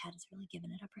God, this cat is really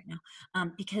giving it up right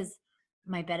now. Because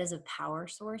my bed is a power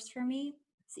source for me.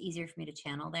 It's easier for me to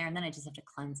channel there. And then I just have to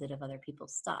cleanse it of other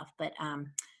people's stuff. But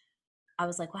I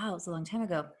was like, wow, it was a long time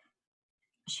ago.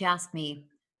 She asked me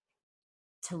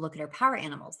to look at her power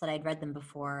animals that I'd read them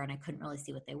before and I couldn't really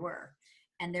see what they were.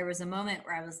 And there was a moment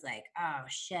where I was like, oh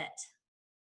shit,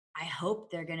 I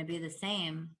hope they're going to be the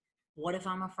same. What if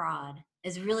I'm a fraud?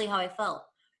 Is really how I felt.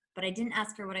 But I didn't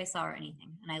ask her what I saw or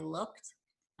anything. And I looked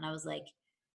and I was like,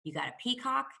 you got a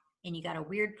peacock and you got a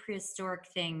weird prehistoric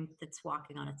thing that's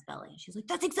walking on its belly. And she's like,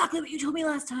 that's exactly what you told me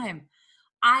last time.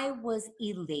 I was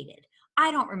elated. I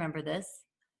don't remember this.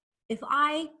 If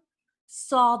I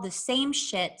saw the same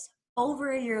shit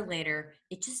over a year later,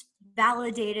 it just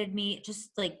validated me. It just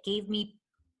like gave me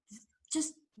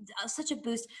just such a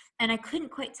boost. And I couldn't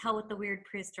quite tell what the weird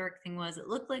prehistoric thing was. It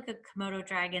looked like a Komodo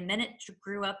dragon. Then it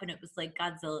grew up and it was like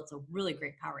Godzilla. It's a really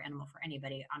great power animal for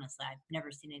anybody. Honestly, I've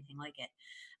never seen anything like it.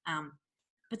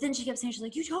 But then she kept saying, she's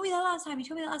like, you told me that last time. You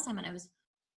told me that last time. And I was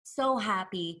so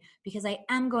happy because I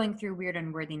am going through weird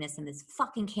unworthiness in this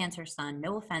fucking Cancer sun.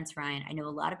 No offense, Ryan. I know a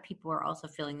lot of people are also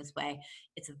feeling this way.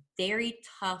 It's a very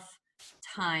tough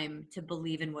time to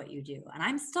believe in what you do. And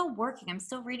I'm still working. I'm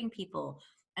still reading people.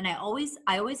 And I always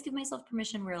give myself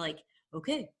permission where like,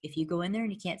 okay, if you go in there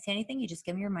and you can't say anything, you just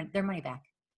give me their money back.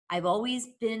 I've always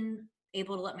been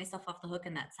able to let myself off the hook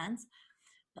in that sense.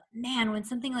 But man, when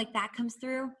something like that comes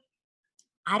through,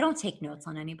 I don't take notes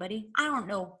on anybody. I don't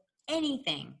know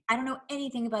anything. I don't know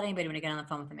anything about anybody when I get on the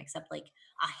phone with them except like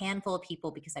a handful of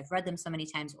people because I've read them so many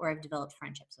times or I've developed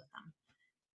friendships with them.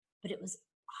 But it was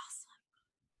awesome.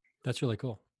 That's really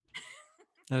cool.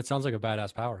 And it sounds like a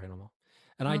badass power animal.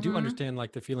 And I do Mm-hmm. understand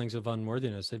like the feelings of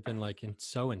unworthiness. They've been like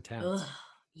so Ugh, intense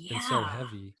and so yeah.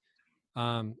 heavy.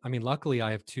 I mean, luckily I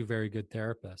have two very good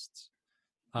therapists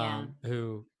Yeah.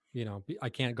 who, I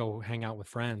can't go hang out with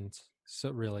friends. So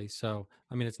really, so,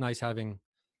 I mean, it's nice having,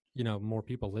 more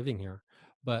people living here,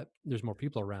 but there's more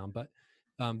people around, but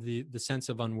the sense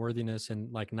of unworthiness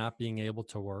and like not being able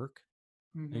to work,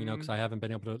 Mm-hmm. cause I haven't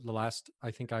been able to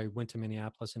I think I went to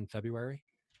Minneapolis in February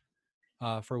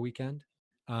for a weekend.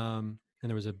 And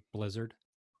there was a blizzard.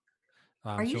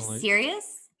 Are you So only,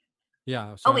 serious?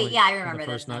 yeah, so Oh I wait, only, yeah, I the remember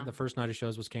first this night, now. the first night of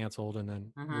shows was canceled, and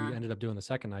then we Uh-huh. ended up doing the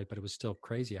second night, but it was still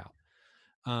crazy out.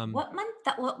 Um, What month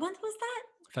was that?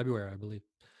 February, I believe,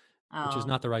 which is Oh,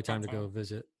 not the right time that's to it. go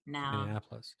visit No.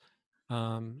 Minneapolis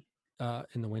um,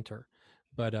 in the winter.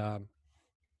 But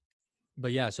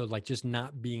but yeah, so like just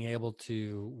not being able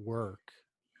to work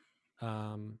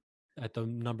um, at the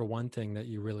number one thing that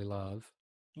you really love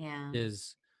Yeah.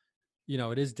 is,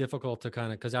 it is difficult to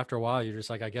kind of, because after a while you're just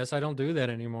like, I guess I don't do that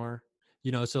anymore.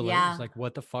 So like, it's Yeah. like,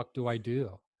 what the fuck do I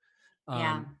do?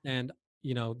 Yeah. And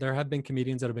there have been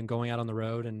comedians that have been going out on the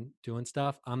road and doing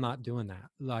stuff. I'm not doing that.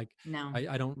 Like, No.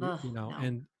 I don't, Ugh, no.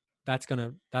 and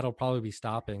that'll probably be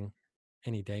stopping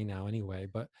any day now anyway.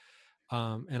 But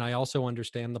and I also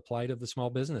understand the plight of the small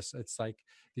business. It's like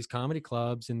these comedy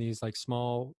clubs and these like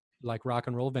small like rock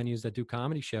and roll venues that do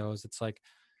comedy shows. It's like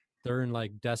they're in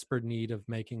like desperate need of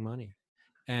making money,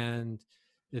 and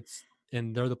it's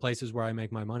and they're the places where I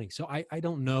make my money. So I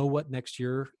don't know what next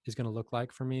year is going to look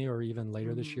like for me, or even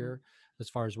later this Mm-hmm. year, as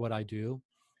far as what I do.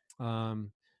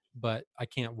 But I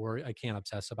can't worry. I can't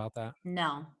obsess about that.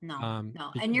 No, no,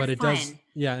 no. And you're But it does, fine.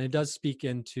 yeah, and it does speak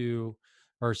into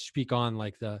or speak on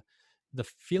like the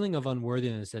feeling of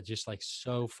unworthiness that just like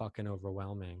so fucking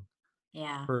overwhelming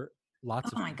Yeah. for lots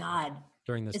Oh of my people God.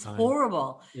 during this It's time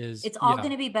horrible. is It's all yeah.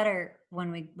 going to be better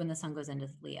when the sun goes into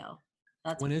Leo.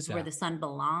 That's When is where the that? sun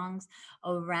belongs.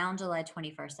 Around July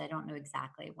 21st. I don't know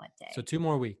exactly what So day. 2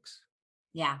 more weeks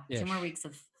Yeah, 2 more ish. weeks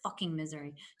of fucking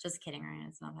misery. Just kidding, Ryan,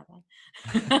 it's not that bad.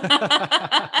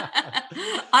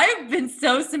 I've been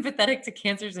so sympathetic to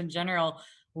cancers in general,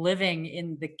 living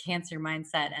in the cancer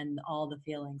mindset and all the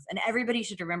feelings. And everybody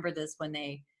should remember this when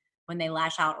they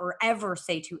lash out or ever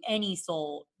say to any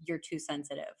soul, "You're too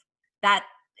sensitive." That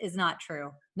is not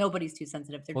true. Nobody's too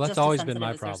sensitive. They're Well, that's just as always been sensitive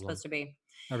my as they're supposed problem to be.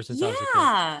 ever since I was a kid.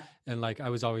 Yeah. And like I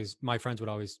was always, my friends would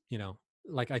always,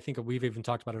 like I think we've even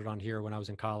talked about it on here when I was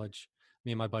in college.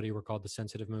 Me and my buddy were called the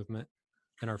sensitive movement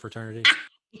in our fraternity.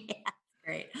 Yeah,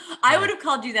 great. I would Like, have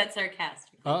called you that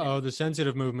sarcastically, but the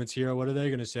sensitive movement's here. What are they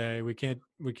going to say? We can't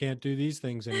do these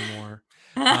things anymore.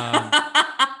 Um,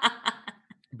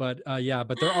 but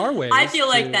there are I ways feel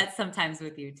like to, that sometimes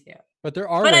with you too. but there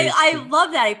are But ways I to,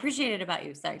 love that. I appreciate it about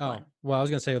you. Sorry, go oh, on. well, I was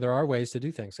going to say there are ways to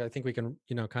do things. I think we can,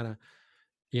 kind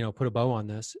of, put a bow on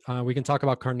this. We can talk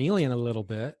about carnelian a little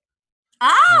bit.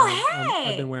 I've been Oh,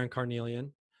 hey. wearing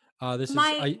carnelian. This is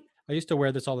My I used to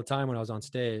wear this all the time when I was on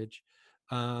stage,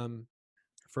 um,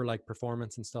 for like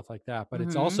performance and stuff like that. But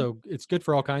mhm. it's good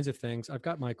for all kinds of things. I've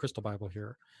got my crystal Bible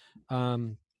here,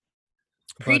 um,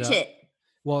 but Preach it.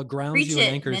 well, it grounds Preach you and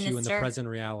it, anchors you in the minister. present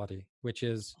reality, which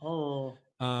is, Oh,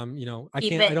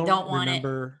 keep I it, don't don't want it.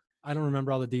 remember. I don't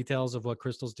remember all the details of what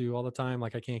crystals do all the time.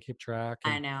 Like I can't keep track,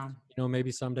 I and know.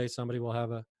 maybe someday somebody will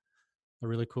have a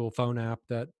really cool phone app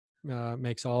that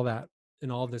makes all that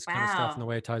and all this kind of stuff and Wow. the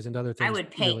way it ties into other I things would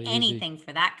pay really easy. anything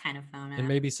for that kind of phone And app.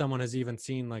 maybe someone has even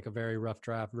seen like a very rough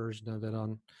draft version of it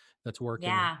on that's working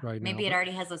Yeah. right now. Maybe it But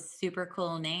already has a super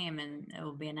cool name and it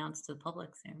will be announced to the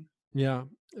public soon. yeah,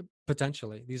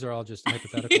 potentially. These are all just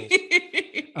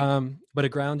hypotheticals. But it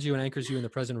grounds you and anchors you in the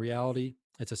present reality.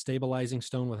 It's a stabilizing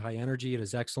stone with high energy. It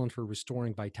is excellent for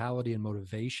restoring vitality and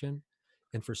motivation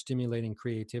and for stimulating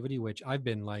creativity, which I've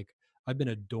been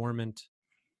a dormant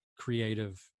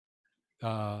creative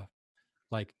uh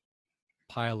like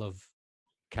pile of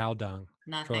cow dung for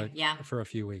Nothing. Yeah. a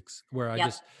few weeks where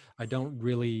Yep. I don't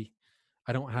really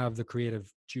I don't have the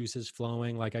creative juices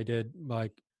flowing like I did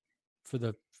like for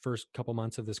the first couple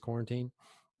months of this quarantine.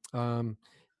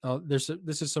 This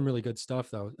is some really good stuff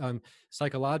though.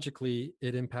 Psychologically,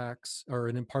 it impacts or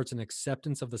it imparts an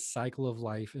acceptance of the cycle of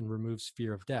life and removes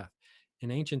fear of death. In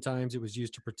ancient times, it was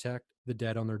used to protect the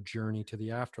dead on their journey to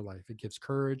the afterlife. It gives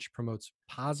courage, promotes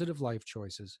positive life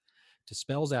choices,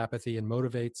 dispels apathy, and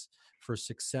motivates for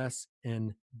success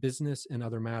in business and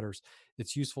other matters.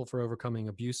 It's useful for overcoming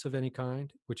abuse of any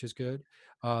kind, which is good.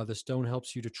 The stone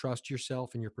helps you to trust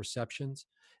yourself and your perceptions.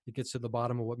 It gets to the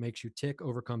bottom of what makes you tick,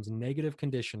 overcomes negative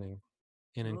conditioning,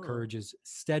 and Ooh. encourages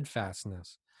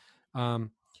steadfastness.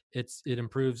 Um, it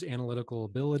improves analytical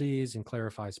abilities and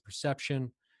clarifies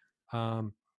perception.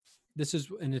 Um,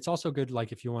 and it's also good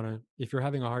like if you're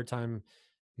having a hard time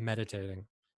meditating,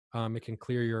 it can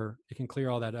clear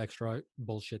all that extra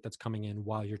bullshit that's coming in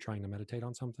while you're trying to meditate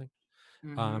on something. It's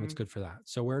Mm-hmm. good for that.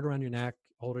 So wear it around your neck,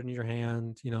 hold it in your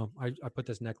hand. I put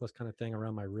this necklace kind of thing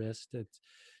around my wrist. It's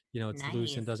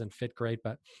loose and Nice. doesn't fit great,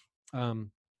 but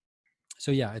um,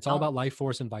 so yeah, it's all Don't. about life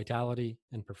force and vitality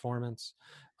and performance.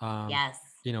 Um, Yes.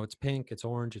 it's pink, it's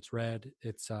orange, it's red,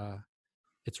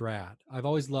 it's rad. I've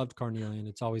always loved carnelian.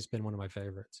 It's always been one of my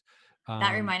favorites. That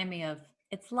Um, reminded me of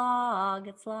it's log,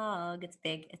 it's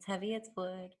big, it's heavy, it's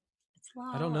wood.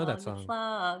 I don't know that It's song.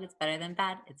 log, it's better than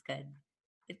bad, it's good.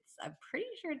 I'm pretty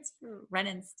sure it's for Ren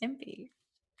and Stimpy.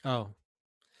 Oh,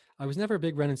 I was never a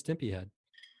big Ren and Stimpy head.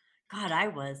 God, I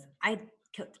was.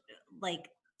 Could- like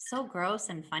so gross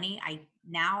and funny. I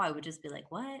would just be like,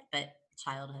 what? But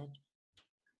childhood.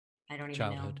 I don't even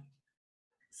know. Childhood,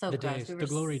 So the gross. We days, were the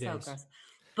glory so days. gross.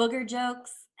 Booger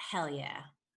jokes, hell yeah.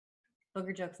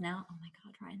 Booger jokes now. Oh my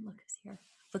God, Ryan, look who's here.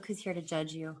 Look who's here to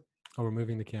judge you. Oh, we're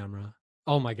moving the camera.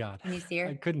 Oh my God. Can you see I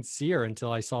her? couldn't see her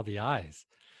until I saw the eyes.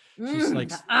 She's like,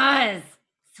 The eyes.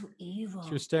 So she was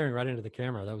evil. staring right into the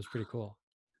camera. That was pretty cool.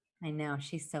 I know.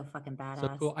 She's so fucking So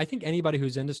badass. cool. I think anybody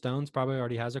who's into stones probably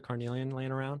already has a carnelian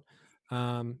laying around.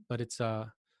 But it's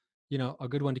a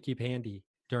good one to keep handy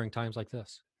during times like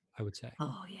this, I would say.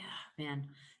 Oh yeah, man.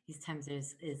 These times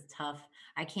is tough.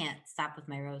 I can't stop with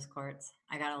my rose quartz.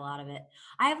 I got a lot of it.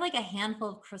 I have like a handful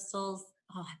of crystals.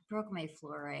 Oh, I broke my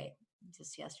fluorite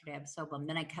just yesterday. I'm so bummed.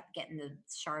 Then I kept getting the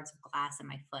shards of glass in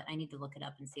my foot. I need to look it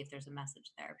up and see if there's a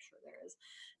message there. I'm sure there is.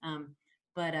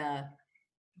 But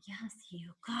yes, you.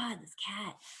 God, this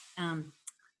cat.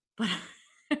 But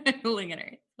look at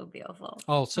her. So beautiful.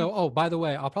 By the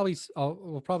way,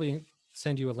 we'll probably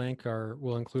send you a link or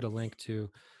we'll include a link to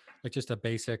like just a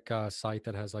basic site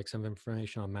that has like some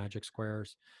information on magic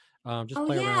squares. Just Oh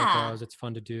play around with yeah. those. It's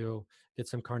fun to do. Get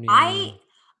some I carnelian.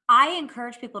 I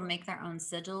encourage people to make their own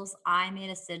sigils. I made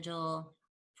a sigil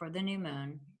for the new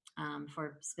moon,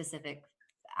 for specific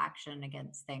action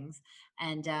against things,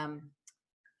 and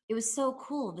it was so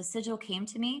cool. The sigil came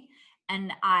to me,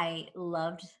 and I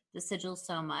loved the sigil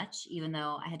so much, even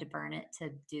though I had to burn it to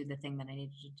do the thing that I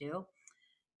needed to do.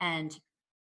 And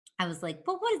I was like,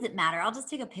 "But what does it matter? I'll just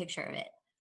take a picture of it."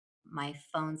 My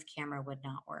phone's camera would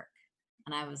not work.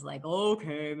 And I was like,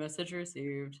 "Okay, message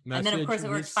received." And then, of Message course, it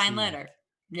worked fine received. later.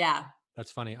 Yeah.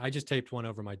 That's funny. I just taped one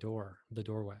over my door, the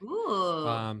doorway.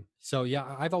 Ooh. So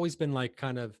yeah, I've always been like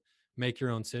kind of make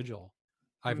your own sigil.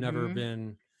 I've never Mhm.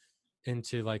 been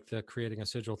into like the creating a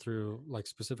sigil through like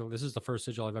specifically. This is the first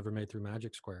sigil I've ever made through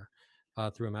Magic Square,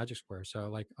 through a Magic Square. So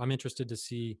like I'm interested to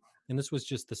see, and this was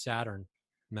just the Saturn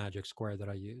Magic Square that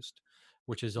I used,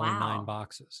 which is only 9 Wow.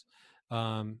 boxes.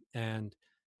 And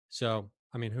so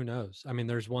I mean, who knows? I mean,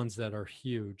 there's ones that are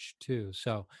huge too.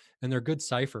 So, and they're good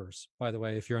ciphers, by the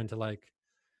way, if you're into like,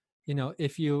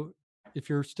 if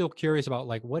you're still curious about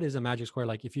like what is a magic square,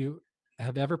 like if you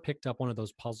have ever picked up one of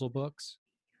those puzzle books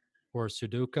or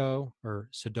Sudoku,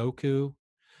 um,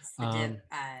 I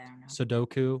don't know.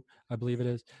 Sudoku, I believe it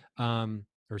is,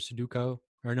 or Sudoku,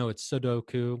 or no, it's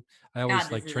Sudoku. I God, always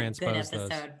this like is a good transpose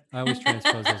those. episode. I always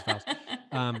transpose those vowels.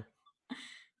 Um,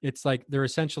 it's like they're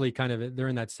essentially kind of they're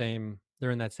in that same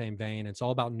vein. It's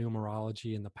all about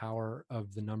numerology and the power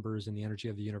of the numbers and the energy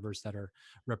of the universe that are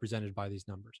represented by these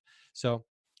numbers. So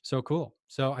so cool.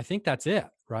 So I think that's it,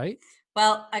 right?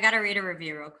 Well, I got to read a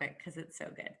review real quick because it's so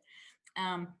good.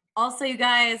 Also, you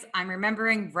guys, I'm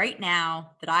remembering right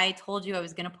now that I told you I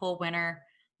was going to pull winner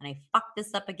and I fucked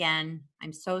this up again.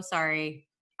 I'm so sorry.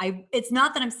 It's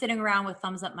not that I'm sitting around with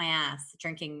thumbs up my ass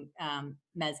drinking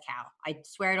mezcal. I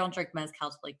swear I don't drink mezcal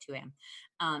till like 2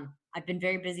 a.m. I've been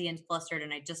very busy and flustered,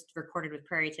 and I just recorded with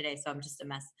Prairie today, so I'm just a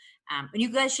mess. And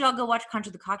you guys should all go watch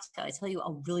Conjure the Cocktail. I tell you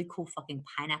a really cool fucking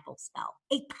pineapple spell.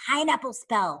 A pineapple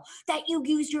spell that you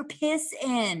use your piss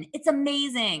in. It's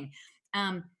amazing.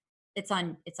 Um, it's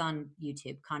on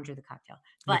YouTube, Conjure the Cocktail.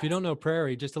 And if But you don't know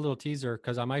Prairie, just a little teaser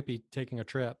because I might be taking a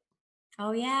trip.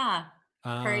 oh yeah,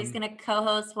 Prairie's Um, gonna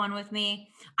co-host one with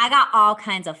me. I got all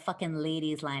kinds of fucking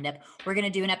ladies lined up. We're gonna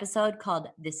do an episode called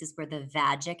 "This Is Where the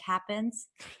Vagic Happens."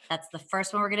 That's the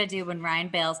first one we're gonna do when Ryan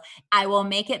bails. I will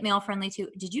make it male friendly too.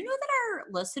 Did you know that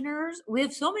our listeners? We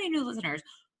have so many new listeners.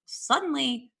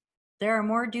 Suddenly, there are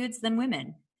more dudes than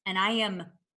women, and I am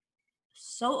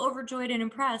so overjoyed and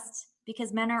impressed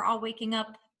because men are all waking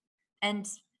up and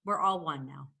we're all one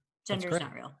now. that's Gender's great.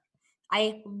 not real.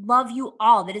 I love you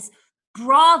all. That is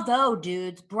bravo,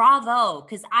 dudes. Bravo.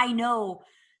 Because I know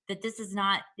that this is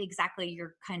not exactly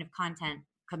your kind of content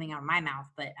coming out of my mouth,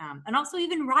 but and also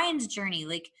even Ryan's journey.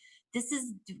 Like this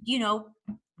is,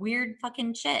 weird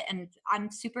fucking shit. And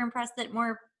I'm super impressed that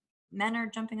more men are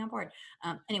jumping on board.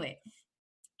 Anyway,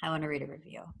 I want to read a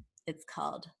review. It's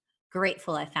called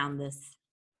Grateful I Found This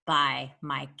by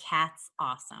My Cat's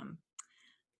Awesome.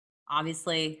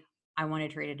 Obviously, I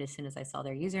wanted to read it as soon as I saw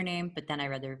their username, but then I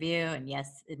read the review, and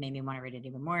yes, it made me want to read it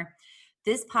even more.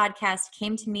 This podcast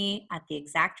came to me at the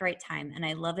exact right time, and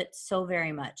I love it so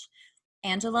very much.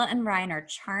 Angela and Ryan are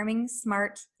charming,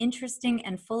 smart, interesting,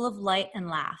 and full of light and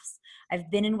laughs.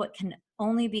 I've been in what can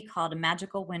only be called a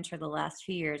magical winter the last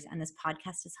few years, and this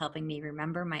podcast is helping me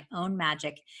remember my own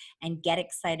magic and get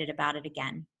excited about it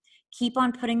again. Keep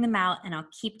on putting them out, and I'll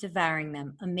keep devouring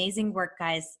them. Amazing work,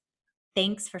 guys.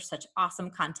 Thanks for such awesome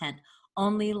content.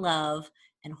 Only love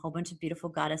and a whole bunch of beautiful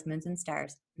goddess moons and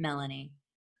stars. Melanie.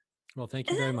 Well, thank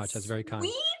you Isn't very that much. That's very kind.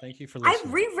 sweet? Thank you for I've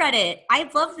listening. reread it. I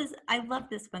love this. I love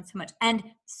this one so much. And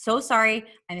so sorry.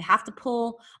 I have to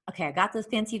pull. Okay, I got those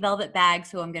fancy velvet bags,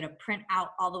 so I'm going to print out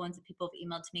all the ones that people have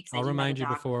emailed to me because I I'll do have a remind you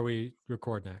doc. before we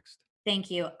record next.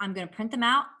 Thank you. I'm going to print them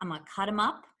out. I'm going to cut them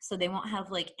up so they won't have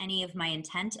like any of my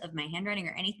intent of my handwriting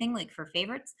or anything like for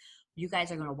favorites. You guys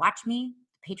are going to watch me.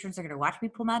 Patrons are going to watch me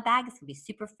pull my bag. It's going to be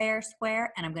super fair,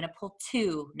 square, and I'm going to pull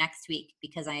 2 next week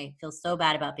because I feel so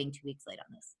bad about being 2 weeks late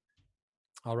on this.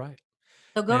 All right.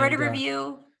 So go write a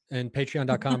review. And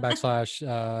patreon.com/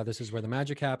 this is where the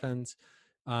magic happens.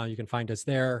 You can find us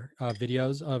there.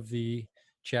 Videos of the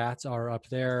chats are up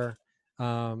there,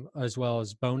 as well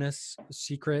as bonus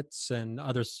secrets and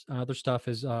other stuff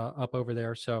is up over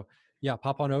there. So yeah,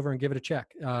 pop on over and give it a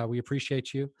check. We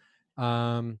appreciate you.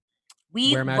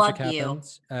 We Where magic love you.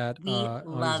 happens at We is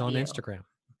love on you. Instagram.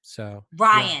 So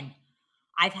Ryan, yeah,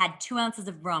 I've had 2 ounces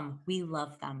of rum. We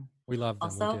love them. we love them.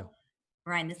 Also, We do.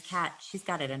 Ryan, this cat, she's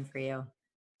got it in for you.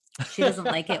 She doesn't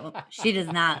like it. She does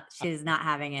not. She is not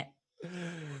having it.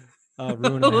 Ruin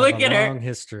and have Look a at her. long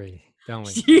history. don't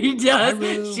we? She Hi, does.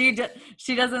 Rue.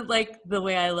 She doesn't like the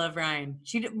way I love Ryan.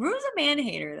 Rue's a man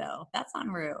hater though. That's on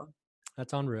Rue.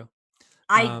 That's on Rue.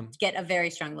 I get a very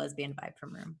strong lesbian vibe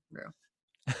from Rue.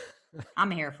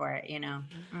 I'm here for it,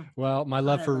 Well, my I'm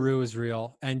love a for lesbian. Rue is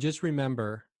real. And just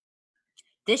remember,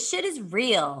 This shit is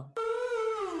real.